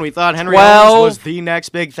 years ago when we thought Henry Owens was the next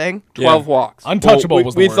big thing? 12 walks. Untouchable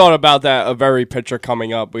was the word. We word. thought about that of every pitcher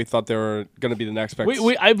coming up. We thought they were going to be the next big.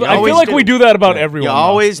 I feel like we do that about everyone. You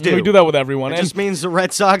always do. We do that with everyone. It just means the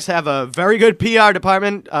Red Sox have a very good PR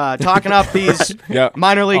department talking up these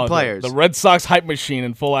minor league players. The Red Sox hype machine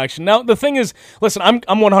in full action. Now, the thing is, listen,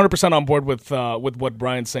 I'm 100% on board with what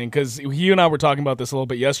Brian's saying, because he and I were talking about this a little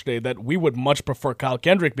bit yesterday, that we would much prefer Kyle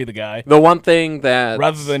Kendrick be the guy. The one thing that,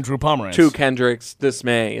 rather than Drew Pomeranz, to Kendrick's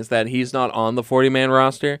dismay, is that he's not on the 40-man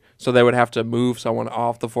roster, so they would have to move someone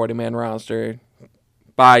off the 40-man roster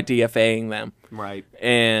by DFAing them. Right.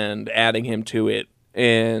 And adding him to it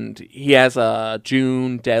and he has a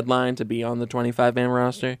June deadline to be on the 25-man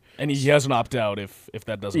roster. And he has an opt-out if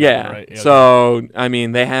that doesn't Yeah. happen, right? Yeah. So, I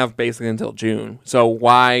mean, they have basically until June. So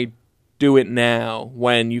why do it now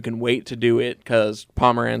when you can wait to do it because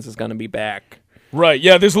Pomeranz is going to be back? Right,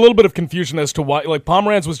 yeah, there's a little bit of confusion as to why. Like,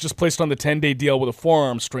 Pomeranz was just placed on the 10-day deal with a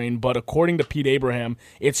forearm strain, but according to Pete Abraham,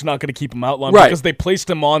 it's not going to keep him out long because they placed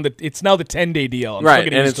him on it's now the 10-day deal. I'm still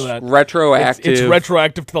getting used to that. Retroactive. It's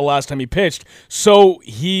retroactive to the last time he pitched. So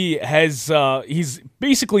he has, he's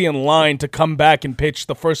basically in line to come back and pitch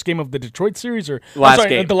the first game of the Detroit series, or the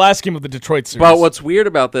last game of the Detroit series. But what's weird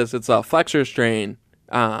about this, it's a flexor strain.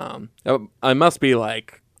 I must be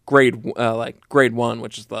grade 1,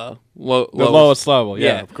 which is the lowest level.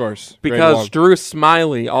 Yeah, of course. Because Drew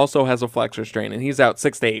Smiley also has a flexor strain, and he's out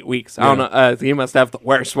 6 to 8 weeks. I don't know. He must have the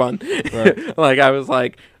worst one. Right. I was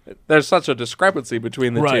like, there's such a discrepancy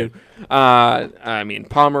between the two. I mean,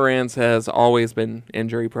 Pomeranz has always been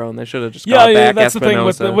injury prone. They should have just got back. Yeah, that's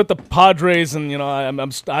Espinosa. the thing with the Padres, and I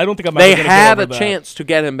don't think I'm. They had a chance to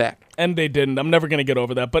get him back, and they didn't. I'm never going to get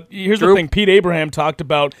over that. But here's the thing: Pete Abraham talked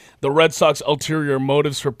about the Red Sox ulterior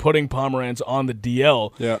motives for putting Pomeranz on the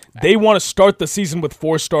DL. Yeah, they want to start the season with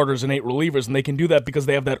 4 starters and 8 relievers, and they can do that because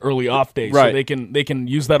they have that early off day. Right. So they can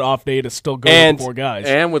use that off day to still go with the 4 guys.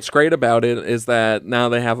 And what's great about it is that now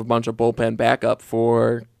they have a bunch of bullpen backup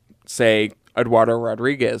for, say, Eduardo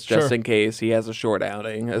Rodriguez, just in case he has a short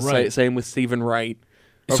outing. Same with Stephen Wright.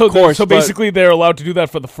 So basically, they're allowed to do that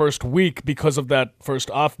for the first week because of that first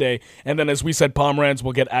off day, and then, as we said, Pomeranz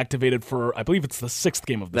will get activated for, I believe it's the 6th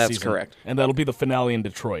game of the season. That's correct, and that'll be the finale in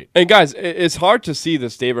Detroit. And guys, it's hard to see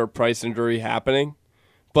this David Price injury happening,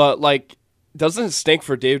 but doesn't it stink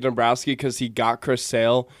for Dave Dombrowski because he got Chris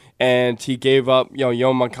Sale and he gave up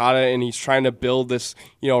Yoan Moncada, and he's trying to build this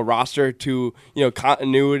roster to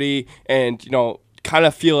continuity and kind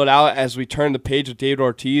of feel it out as we turn the page with David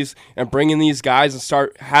Ortiz and bring in these guys and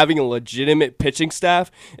start having a legitimate pitching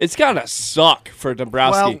staff. It's gotta suck for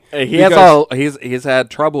Dombrowski. Well, he's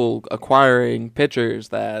had trouble acquiring pitchers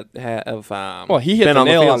that have. He hit the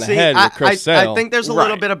nail on the head with Chris Sale. I think there's a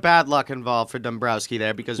little bit of bad luck involved for Dombrowski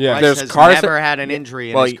there because Price has Carson, never had an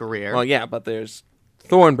injury in his career. Well, yeah, but there's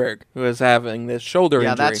Thornburg, who is having this shoulder injury.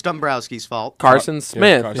 Yeah, that's Dombrowski's fault. Carson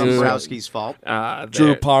Smith. Dombrowski's fault.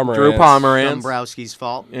 Drew Pomeranz. Dombrowski's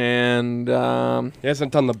fault. And he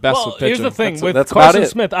hasn't done the best with pitching. Here's the thing. With that's Carson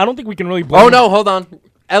Smith, I don't think we can really blame him. Oh, no, hold on.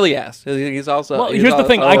 Elias. He's also. Well, here's the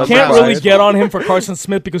thing. I can't really get on him for Carson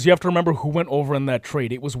Smith because you have to remember who went over in that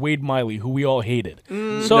trade. It was Wade Miley, who we all hated.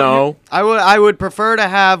 No, I would prefer to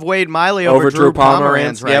have Wade Miley over Drew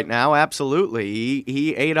Pomeranz right now. Absolutely,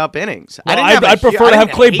 he ate up innings. Well, I'd prefer to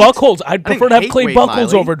have Clay Buchholz. I'd prefer to have Clay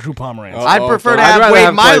Buchholz over Drew Pomeranz. I'd prefer to have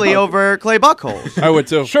Wade Miley over Clay Buchholz. I would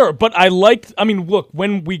too. Sure, but I liked. I mean, look,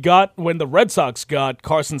 when the Red Sox got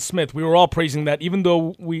Carson Smith, we were all praising that, even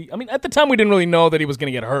though at the time we didn't really know that he was going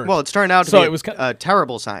to get hurt. Well, it's turned out to be a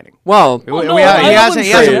terrible signing. Well, he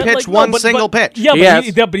hasn't pitched one single pitch. Yeah,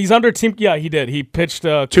 but he's under team. Yeah, he did. He pitched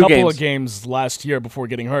a couple of games last year before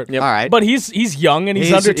getting hurt. Yep. All right, but he's young and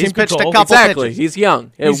he's under team pitched control. A couple pitches. He's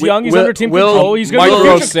young. He's young. He's under team control. He's going to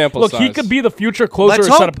be the future. Look, he could be the future closer or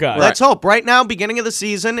setup guy. Let's hope. Right now, beginning of the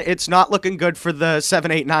season, it's not looking good for the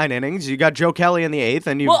 7, 8, 9 innings. You got Joe Kelly in the 8th,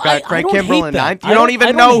 and you've got Craig Kimbrell in 9th. You don't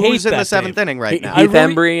even know who's in the 7th inning right now. Heath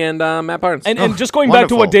Embry and Matt Barnes. And just going back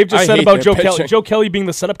to what Dave just said about Joe Kelly. Joe Kelly being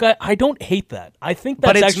the setup guy, I don't hate that. I think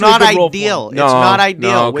that's actually a good role for him. It's not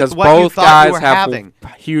ideal with what both you thought guys you were have having.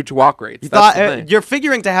 Huge walk rates. You're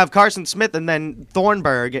figuring to have Carson Smith and then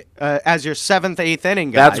Thornburg as your 7th, 8th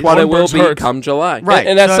inning guys. That's what it will be come July.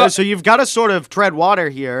 Right. So you've got to sort of tread water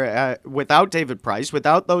here without David Price,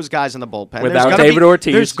 without those guys in the bullpen. Without David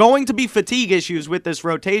Ortiz. There's going to be fatigue issues with this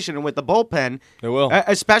rotation and with the bullpen. There will.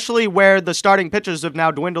 Especially where the starting pitchers have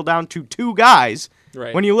now dwindled down to 2 guys.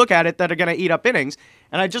 Right. When you look at it, that are going to eat up innings.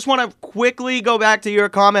 And I just want to quickly go back to your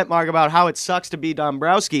comment, Mark, about how it sucks to be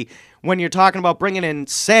Dombrowski when you're talking about bringing in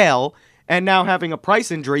Sale and now having a Price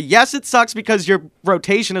injury. Yes, it sucks because your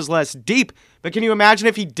rotation is less deep, but can you imagine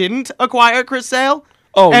if he didn't acquire Chris Sale?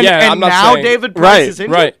 Oh, and I'm not now saying. David Price is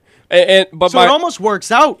injured? Right. So it almost works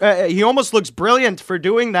out. He almost looks brilliant for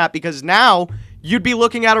doing that because now you'd be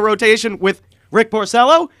looking at a rotation with Rick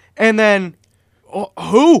Porcello and then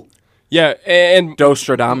who? Yeah, and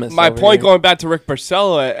Dostradamus. My point going back to Rick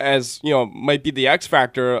Porcello as, might be the X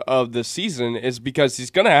factor of the season is because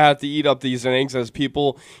he's going to have to eat up these innings as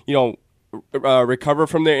people, recover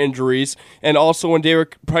from their injuries. And also when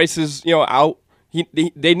David Price is, out,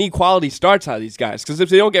 They need quality starts out of these guys, because if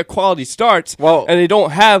they don't get quality starts, and they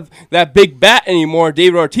don't have that big bat anymore,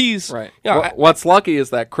 David Ortiz. Right. You know, What's lucky is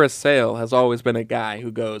that Chris Sale has always been a guy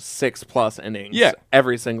who goes 6+ innings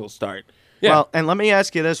every single start. Yeah. Well, and let me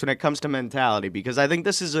ask you this when it comes to mentality, because I think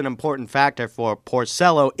this is an important factor for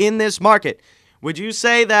Porcello in this market. Would you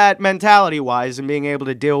say that mentality-wise and being able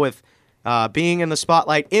to deal with being in the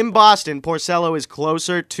spotlight in Boston, Porcello is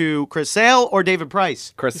closer to Chris Sale or David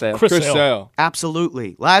Price? Chris Sale. Chris Sale.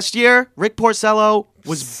 Absolutely. Last year, Rick Porcello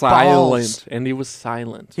was silent, balls. and he was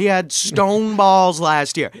silent. He had stone balls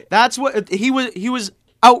last year. That's what he was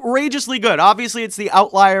outrageously good. Obviously, it's the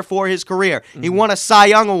outlier for his career. He won a Cy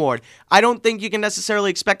Young Award. I don't think you can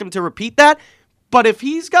necessarily expect him to repeat that, but if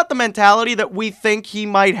he's got the mentality that we think he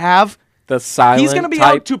might have, the silent he's going to be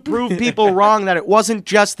out to prove people wrong that it wasn't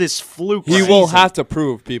just this fluke. He will have to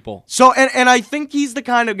prove people. So, and I think he's the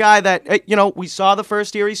kind of guy that, we saw the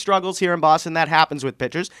first year he struggles here in Boston. That happens with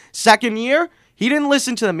pitchers. Second year, he didn't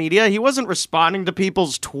listen to the media. He wasn't responding to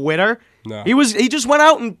people's Twitter. No. He just went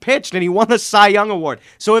out and pitched, and he won the Cy Young Award.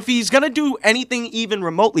 So if he's going to do anything even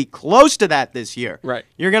remotely close to that this year,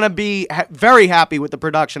 you're going to be very happy with the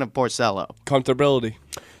production of Porcello. Comfortability.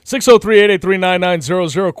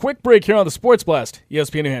 603-883-9900. Quick break here on the Sports Blast,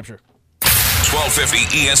 ESPN New Hampshire.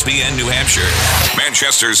 1250 ESPN New Hampshire,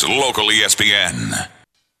 Manchester's local ESPN.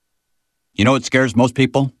 You know what scares most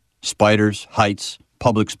people? Spiders, heights,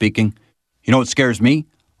 public speaking. You know what scares me?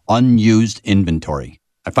 Unused inventory.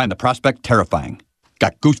 I find the prospect terrifying.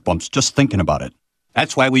 Got goosebumps just thinking about it.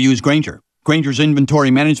 That's why we use Grainger. Grainger's inventory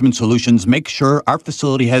management solutions make sure our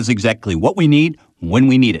facility has exactly what we need when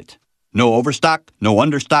we need it. No overstock, no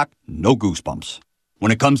understock, no goosebumps.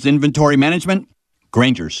 When it comes to inventory management,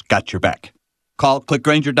 Grainger's got your back. Call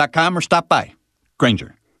clickgrainger.com or stop by.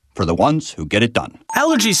 Grainger, for the ones who get it done.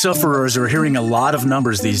 Allergy sufferers are hearing a lot of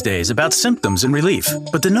numbers these days about symptoms and relief.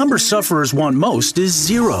 But the number sufferers want most is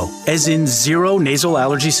 0, as in 0 nasal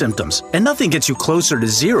allergy symptoms. And nothing gets you closer to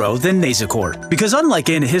 0 than Nasacort. Because unlike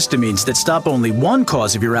antihistamines that stop only one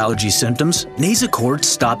cause of your allergy symptoms, Nasacort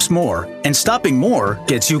stops more. And stopping more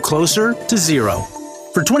gets you closer to 0.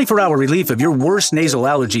 For 24-hour relief of your worst nasal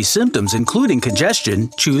allergy symptoms, including congestion,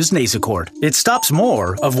 choose Nasacort. It stops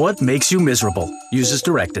more of what makes you miserable. Use as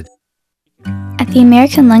directed. At the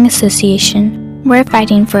American Lung Association, we're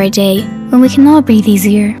fighting for a day when we can all breathe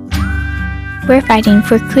easier. We're fighting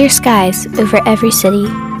for clear skies over every city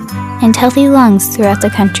and healthy lungs throughout the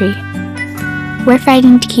country. We're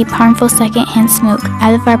fighting to keep harmful secondhand smoke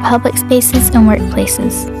out of our public spaces and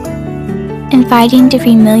workplaces, and fighting to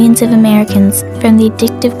free millions of Americans from the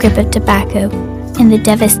addictive grip of tobacco and the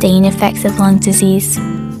devastating effects of lung disease.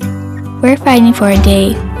 We're fighting for a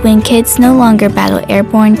day when kids no longer battle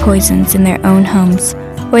airborne poisons in their own homes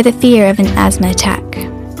or the fear of an asthma attack.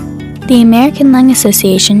 The American Lung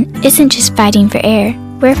Association isn't just fighting for air,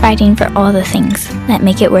 we're fighting for all the things that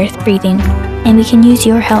make it worth breathing, and we can use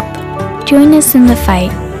your help. Join us in the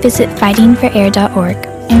fight. Visit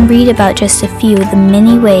fightingforair.org. and read about just a few of the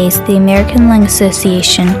many ways the American Lung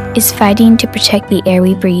Association is fighting to protect the air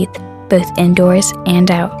we breathe, both indoors and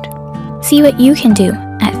out. See what you can do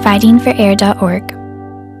at fightingforair.org.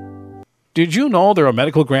 Did you know there are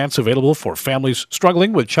medical grants available for families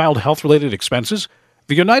struggling with child health-related expenses?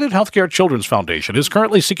 The United Healthcare Children's Foundation is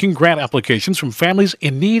currently seeking grant applications from families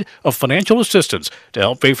in need of financial assistance to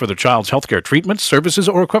help pay for their child's healthcare treatments, services,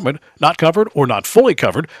 or equipment not covered or not fully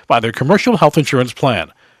covered by their commercial health insurance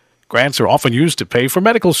plan. Grants are often used to pay for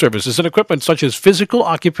medical services and equipment such as physical,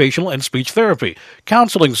 occupational, and speech therapy,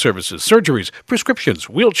 counseling services, surgeries, prescriptions,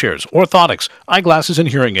 wheelchairs, orthotics, eyeglasses, and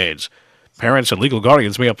hearing aids. Parents and legal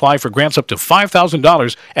guardians may apply for grants up to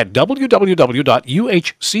 $5,000 at www.uhccf.org.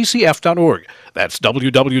 That's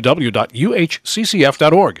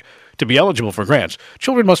www.uhccf.org. To be eligible for grants,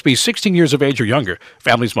 children must be 16 years of age or younger,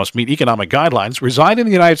 families must meet economic guidelines, reside in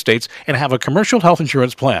the United States, and have a commercial health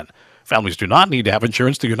insurance plan. Families do not need to have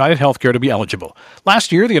insurance through United Healthcare to be eligible.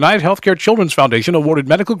 Last year, the United Healthcare Children's Foundation awarded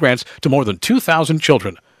medical grants to more than 2,000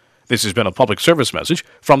 children. This has been a public service message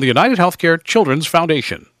from the United Healthcare Children's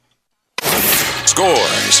Foundation.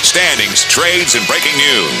 Scores, standings, trades, and breaking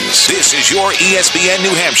news. This is your ESPN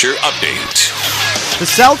New Hampshire update. The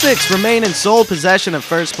Celtics remain in sole possession of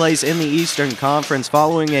first place in the Eastern Conference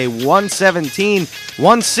following a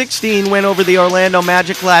 117-116 win over the Orlando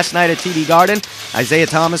Magic last night at TD Garden. Isaiah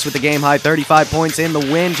Thomas with the game-high 35 points in the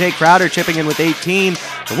win. Jay Crowder chipping in with 18.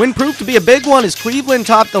 The win proved to be a big one as Cleveland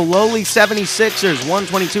topped the lowly 76ers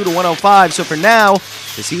 122-105. So for now,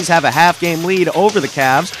 the C's have a half-game lead over the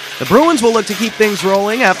Cavs. The Bruins will look to keep things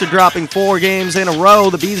rolling after dropping 4 games in a row.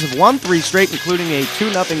 The Bees have won 3 straight, including a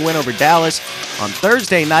 2-0 win over Dallas on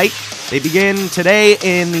Thursday night. They begin today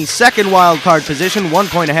in the second wild card position, 1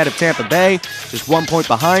 point ahead of Tampa Bay, just 1 point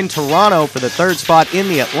behind Toronto for the third spot in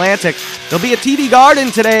the Atlantic. There'll be a TD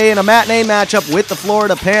Garden today in a matinee matchup with the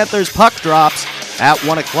Florida Panthers. Puck drops at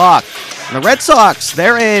 1 o'clock. And the Red Sox,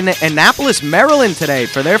 they're in Annapolis, Maryland today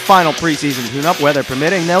for their final preseason tune-up, weather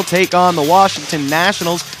permitting. They'll take on the Washington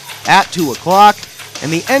Nationals at 2 o'clock.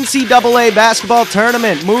 And the NCAA basketball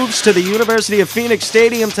tournament moves to the University of Phoenix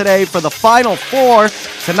Stadium today for the Final Four.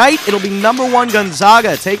 Tonight, it'll be number 1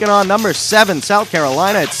 Gonzaga taking on number 7 South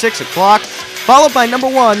Carolina at 6 o'clock, followed by number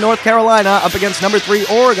 1 North Carolina up against number 3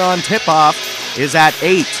 Oregon. Tip-off is at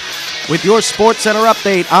 8. With your Sports Center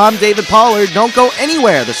update, I'm David Pollard. Don't go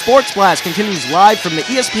anywhere. The Sports Blast continues live from the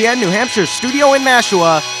ESPN New Hampshire studio in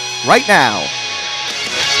Nashua right now.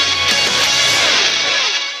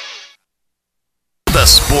 The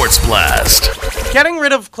Sports Blast. Getting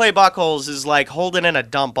rid of Clay Buchholz is like holding in a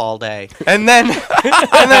dump all day. And then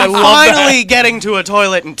finally getting to a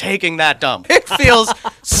toilet and taking that dump. It feels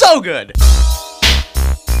so good.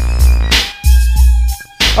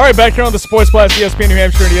 All right, back here on the Sports Blast, ESPN New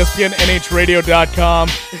Hampshire and ESPNNHradio.com.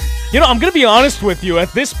 You know, I'm going to be honest with you.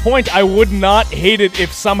 At this point, I would not hate it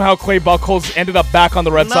if somehow Clay Buchholz ended up back on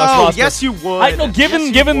the Red Sox roster. Yes, you would. I know,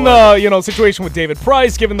 given the situation with David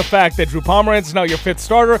Price, given the fact that Drew Pomeranz is now your 5th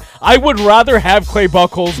starter, I would rather have Clay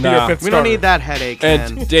Buchholz be your 5th starter. We don't need that headache,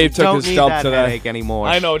 man. And Dave took his dump today. Don't need that headache anymore.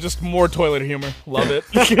 I know, just more toilet humor. Love it.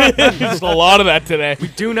 Just a lot of that today. We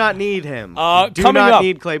do not need him.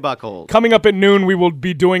 Need Clay Buchholz. Coming up at noon, we will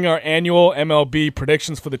be doing our annual MLB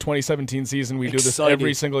predictions for the 2017 season. We do this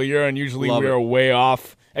every single year, and usually we are way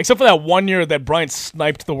off. Except for that one year that Bryant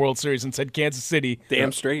sniped the World Series and said Kansas City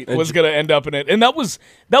damn straight was going to end up in it. And that was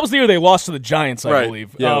the year they lost to the Giants, I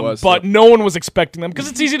believe. Yeah, it was, but no one was expecting them, because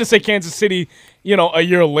it's easy to say Kansas City, a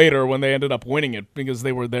year later when they ended up winning it because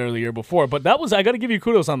they were there the year before. But that was, I got to give you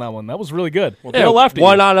kudos on that one. That was really good. Well, yeah, laughed at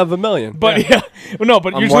 1 out of a million. But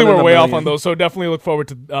usually we're way off on those. So definitely look forward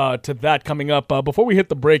to that coming up. Before we hit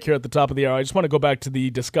the break here at the top of the hour, I just want to go back to the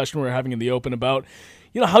discussion we were having in the open about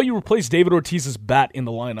how you replace David Ortiz's bat in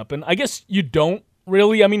the lineup. And I guess you don't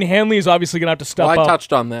really. I mean, Hanley is obviously going to have to step up. I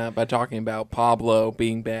touched on that by talking about Pablo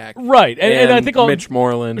being back. Right. And I think Mitch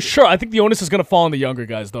Moreland. Sure. I think the onus is going to fall on the younger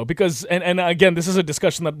guys, though, because, and again, this is a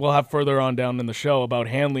discussion that we'll have further on down in the show about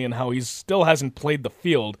Hanley and how he still hasn't played the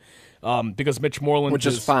field. Because Mitch Moreland Which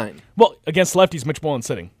is fine. Well, against lefties, Mitch Moreland's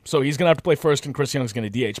sitting. So he's going to have to play first, and Chris Young's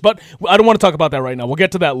going to DH. But I don't want to talk about that right now. We'll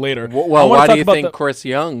get to that later. Well, why do you think Chris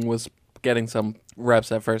Young was getting some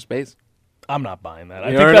reps at first base? I'm not buying that.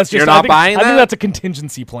 I think that's a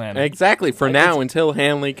contingency plan. Exactly, for now, until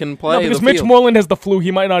Hanley can play. No, because Mitch Moreland has the flu.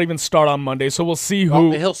 He might not even start on Monday, so we'll see who.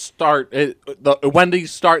 Well, he'll start. When do you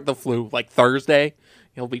start the flu? Like Thursday?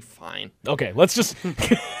 He'll be fine. Okay, let's just...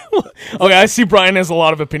 Okay, I see Brian has a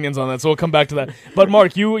lot of opinions on that, so we'll come back to that. But,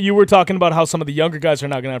 Mark, you were talking about how some of the younger guys are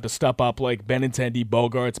not going to have to step up, like Benintendi,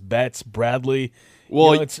 Bogarts, Betts, Bradley.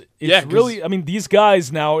 Well, it's really... I mean, these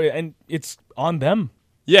guys now, and it's on them.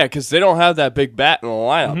 Yeah, because they don't have that big bat in the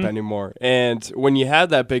lineup anymore. And when you have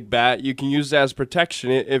that big bat, you can use it as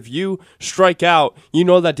protection. If you strike out, you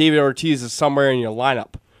know that David Ortiz is somewhere in your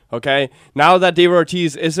lineup. Okay? Now that David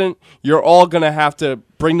Ortiz isn't, you're all going to have to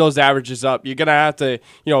bring those averages up. You're going to have to,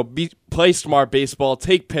 play smart baseball,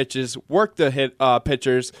 take pitches, work the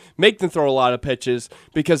pitchers, make them throw a lot of pitches,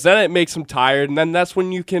 because then it makes them tired, and then that's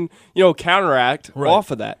when you can, counteract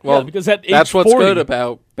off of that. Well, yeah, because at age that's 40, what's good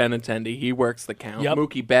about Benintendi. He works the count. Yep.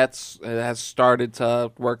 Mookie Betts has started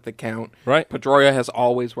to work the count. Right. Pedroia has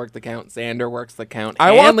always worked the count. Xander works the count.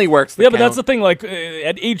 Hanley works the count. Yeah, but that's the thing. Like,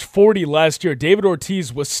 at age 40 last year, David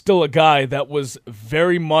Ortiz was still a guy that was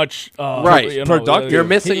very much productive. You're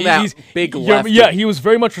missing that big lefty. Yeah, he was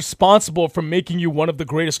very much responsible for making you one of the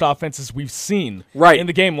greatest offenses we've seen in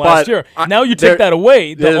the game last year. Now you take that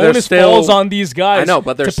away, the onus falls on these guys. I know,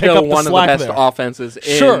 but they're still one of the best offenses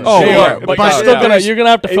in. Sure, they are. But you're going to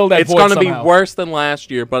have to fill that void somehow. It's going to be worse than last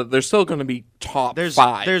year, but they're still going to be top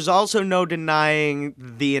 5. There's also no denying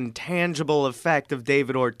the intangible effect of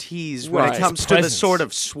David Ortiz when it comes to the sort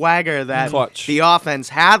of swagger that the offense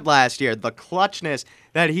had last year, the clutchness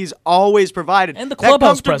that he's always provided. And the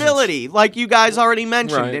clubhouse comfortability, like you guys already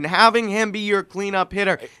mentioned, and having him be your cleanup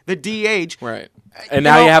hitter, the DH. Right. And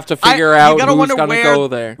now you have to figure out who's going to go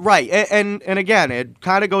there. Right. And again, it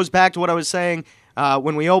kind of goes back to what I was saying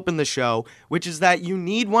when we opened the show, which is that you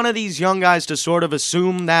need one of these young guys to sort of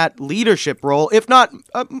assume that leadership role, if not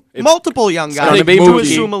multiple young guys to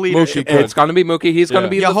assume a leadership role. It's going to be Mookie. He's going to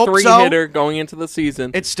be the 3-hitter going into the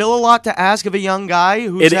season. It's still a lot to ask of a young guy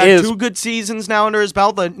who's had 2 good seasons now under his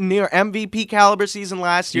belt, a near MVP caliber season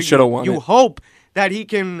last year. You should have won You hope that he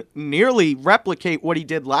can nearly replicate what he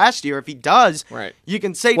did last year. If he does, Right. you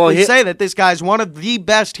can safely say that this guy's one of the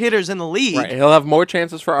best hitters in the league. Right. He'll have more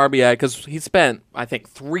chances for RBI because he spent, I think,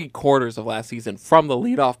 3/4 of last season from the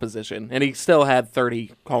leadoff position, and he still had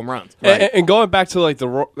 30 home runs. Right. And going back to like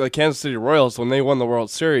the Kansas City Royals when they won the World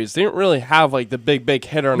Series, they didn't really have like the big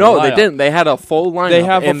hitter. In the lineup. They didn't. They had a full lineup. They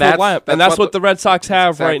have a full lineup, and that's what the Red Sox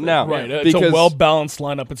have right now. Right. It's a well-balanced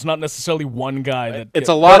lineup. It's not necessarily one guy. It's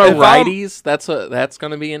a lot of righties. That's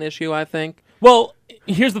going to be an issue, I think. Well,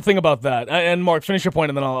 here's the thing about that. And Mark, finish your point,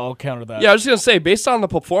 and then I'll counter that. Yeah, I was just going to say, based on the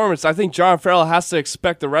performance, I think John Farrell has to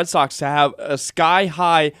expect the Red Sox to have a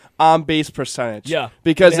sky-high on-base percentage. Yeah.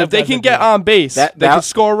 Because if they can get on base, they can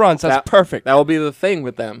score runs. That's perfect. That will be the thing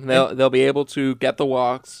with them. They'll be able to get the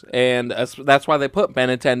walks, and that's why they put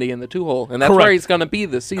Benintendi in the 2-hole, and that's where he's going to be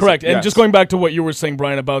this season. Correct. And just going back to what you were saying,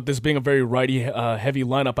 Brian, about this being a very righty-heavy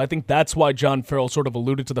lineup, I think that's why John Farrell sort of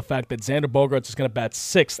alluded to the fact that Xander Bogaerts is going to bat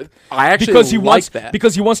 6th. I actually like that.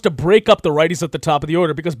 Because he wants to break up the righties at the top of the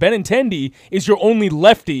order, because Benintendi is your only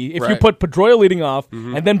lefty if you put Pedroia leading off,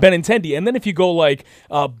 and then Benintendi. And then if you go like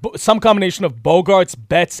some combination of Bogaerts,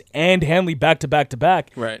 Betts, and Hanley back-to-back,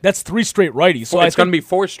 that's 3 straight righties. So it's going to be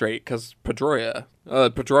 4 straight because Pedroia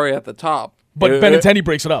at the top. But Benintendi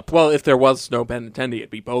breaks it up. Well, if there was no Benintendi, it'd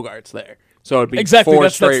be Bogaerts there. So it'd be exactly 4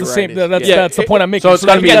 that's straight the same. righties. That's the point I'm making. So it's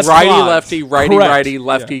going to be righty, lefty, righty, Correct. righty,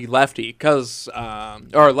 lefty, lefty, because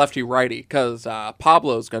or lefty, righty, because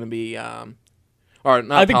Pablo's going to be. Or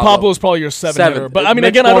not I think Pablo's probably your 7 hitter. But I mean, Mitch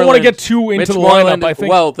again, I don't want to Moreland- get too into Mitch the Moreland- lineup. I think.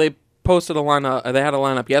 Well, they posted a lineup. They had a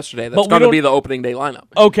lineup yesterday. That's going to be the opening day lineup.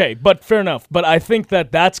 Okay, but fair enough. But I think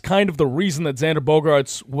that's kind of the reason that Xander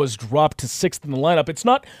Bogaerts was dropped to 6th in the lineup. It's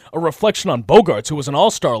not a reflection on Bogaerts, who was an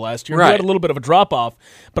all-star last year. He had a little bit of a drop-off.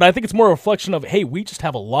 But I think it's more a reflection of, hey, we just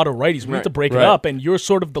have a lot of righties. We need to break it up, and you're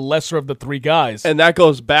sort of the lesser of the 3 guys. And that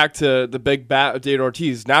goes back to the big bat of David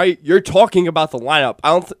Ortiz. Now you're talking about the lineup.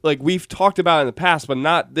 I don't we've talked about it in the past, but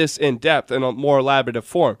not this in depth in a more elaborative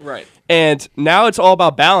form. Right. And now it's all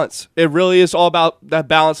about balance. It really is all about that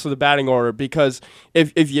balance for the batting order, because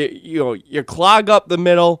if you clog up the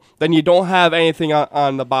middle, then you don't have anything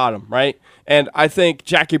on the bottom, right? And I think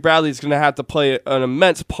Jackie Bradley is going to have to play an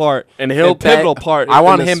immense part, and he'll pivotal part. I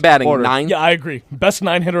want in this him batting order. 9th. Yeah, I agree. Best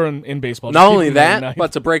 9 hitter in baseball. Not only that,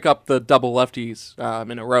 but to break up the double lefties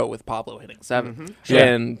in a row with Pablo hitting 7. Mm-hmm. Sure.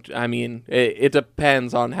 And I mean, it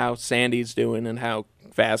depends on how Sandy's doing and how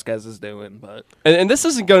Vasquez is doing, but and this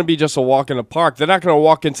isn't going to be just a walk in the park. They're not going to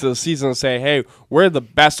walk into the season and say, "Hey, we're the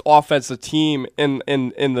best offensive team in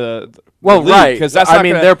the league," right? Because that's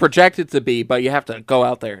they're projected to be, but you have to go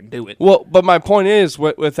out there and do it. Well, but my point is,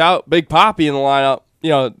 without Big Papi in the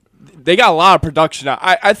lineup, they got a lot of production.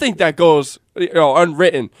 I think that goes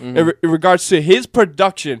unwritten in regards to his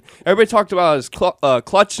production. Everybody talked about his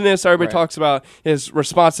clutchness. Everybody talks about his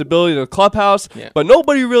responsibility to the clubhouse, but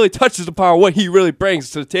nobody really touches upon what he really brings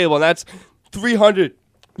to the table, and that's 300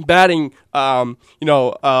 batting,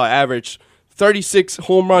 average, 36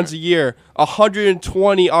 home runs a year,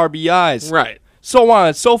 120 RBIs, right? So on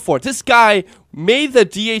and so forth. This guy made the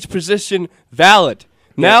DH position valid.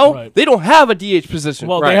 Now they don't have a DH position.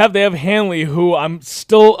 Well, they have Hanley, who I'm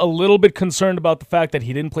still a little bit concerned about the fact that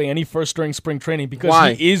he didn't play any first during spring training,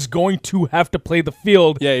 because he is going to have to play the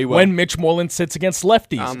field when Mitch Moreland sits against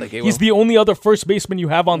lefties. I don't think He's the only other first baseman you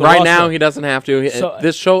have on the roster. roster. Right now, he doesn't have to. So,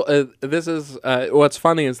 this is what's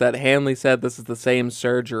funny is that Hanley said this is the same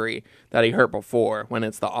surgery that he hurt before when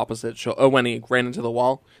it's the opposite shoulder. When he ran into the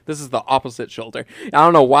wall, this is the opposite shoulder. I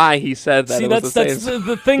don't know why he said that. See, it was that's the same.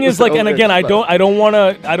 the thing is, like, and again, I don't want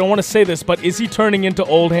to say this, but is he turning into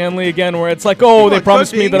old Hanley again, where it's like, oh, they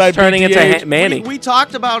promised me that I'd turning be into Manny. We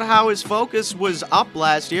talked about how his focus was up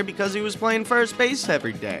last year because he was playing first base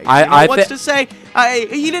every day. What's to say?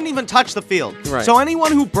 He didn't even touch the field. Right. So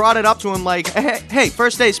anyone who brought it up to him, like, hey,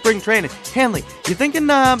 first day spring training, Hanley, you thinking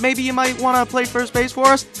maybe you might want to play first base for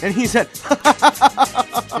us? And he said,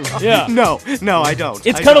 yeah, no, I don't.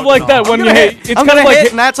 It's kind of like that when you hit. It's I'm kind of gonna like hit,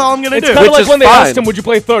 and that's all I'm gonna do. It's kind of like when they asked him, "Would you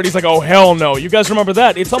play third?" He's like, "Oh hell no!" You guys remember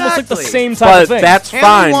that? It's almost like the same type of thing. That's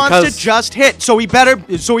Hanley fine. wants to just hit, so he better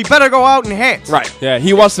go out and hit. Right. Yeah,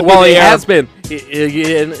 he wants to. Well, he has been.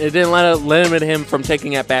 It didn't limit him from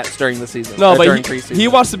taking at bats during the season. No, but during preseason. he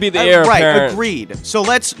wants to be the heir apparent. Right, agreed. So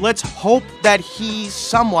let's hope that he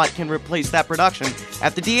somewhat can replace that production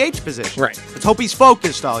at the DH position. Right. Let's hope he's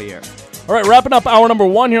focused all year. All right, wrapping up hour number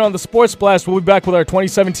 1 here on the Sports Blast. We'll be back with our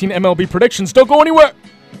 2017 MLB predictions. Don't go anywhere.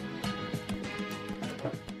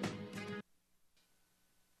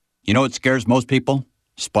 You know what scares most people?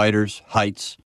 Spiders, heights,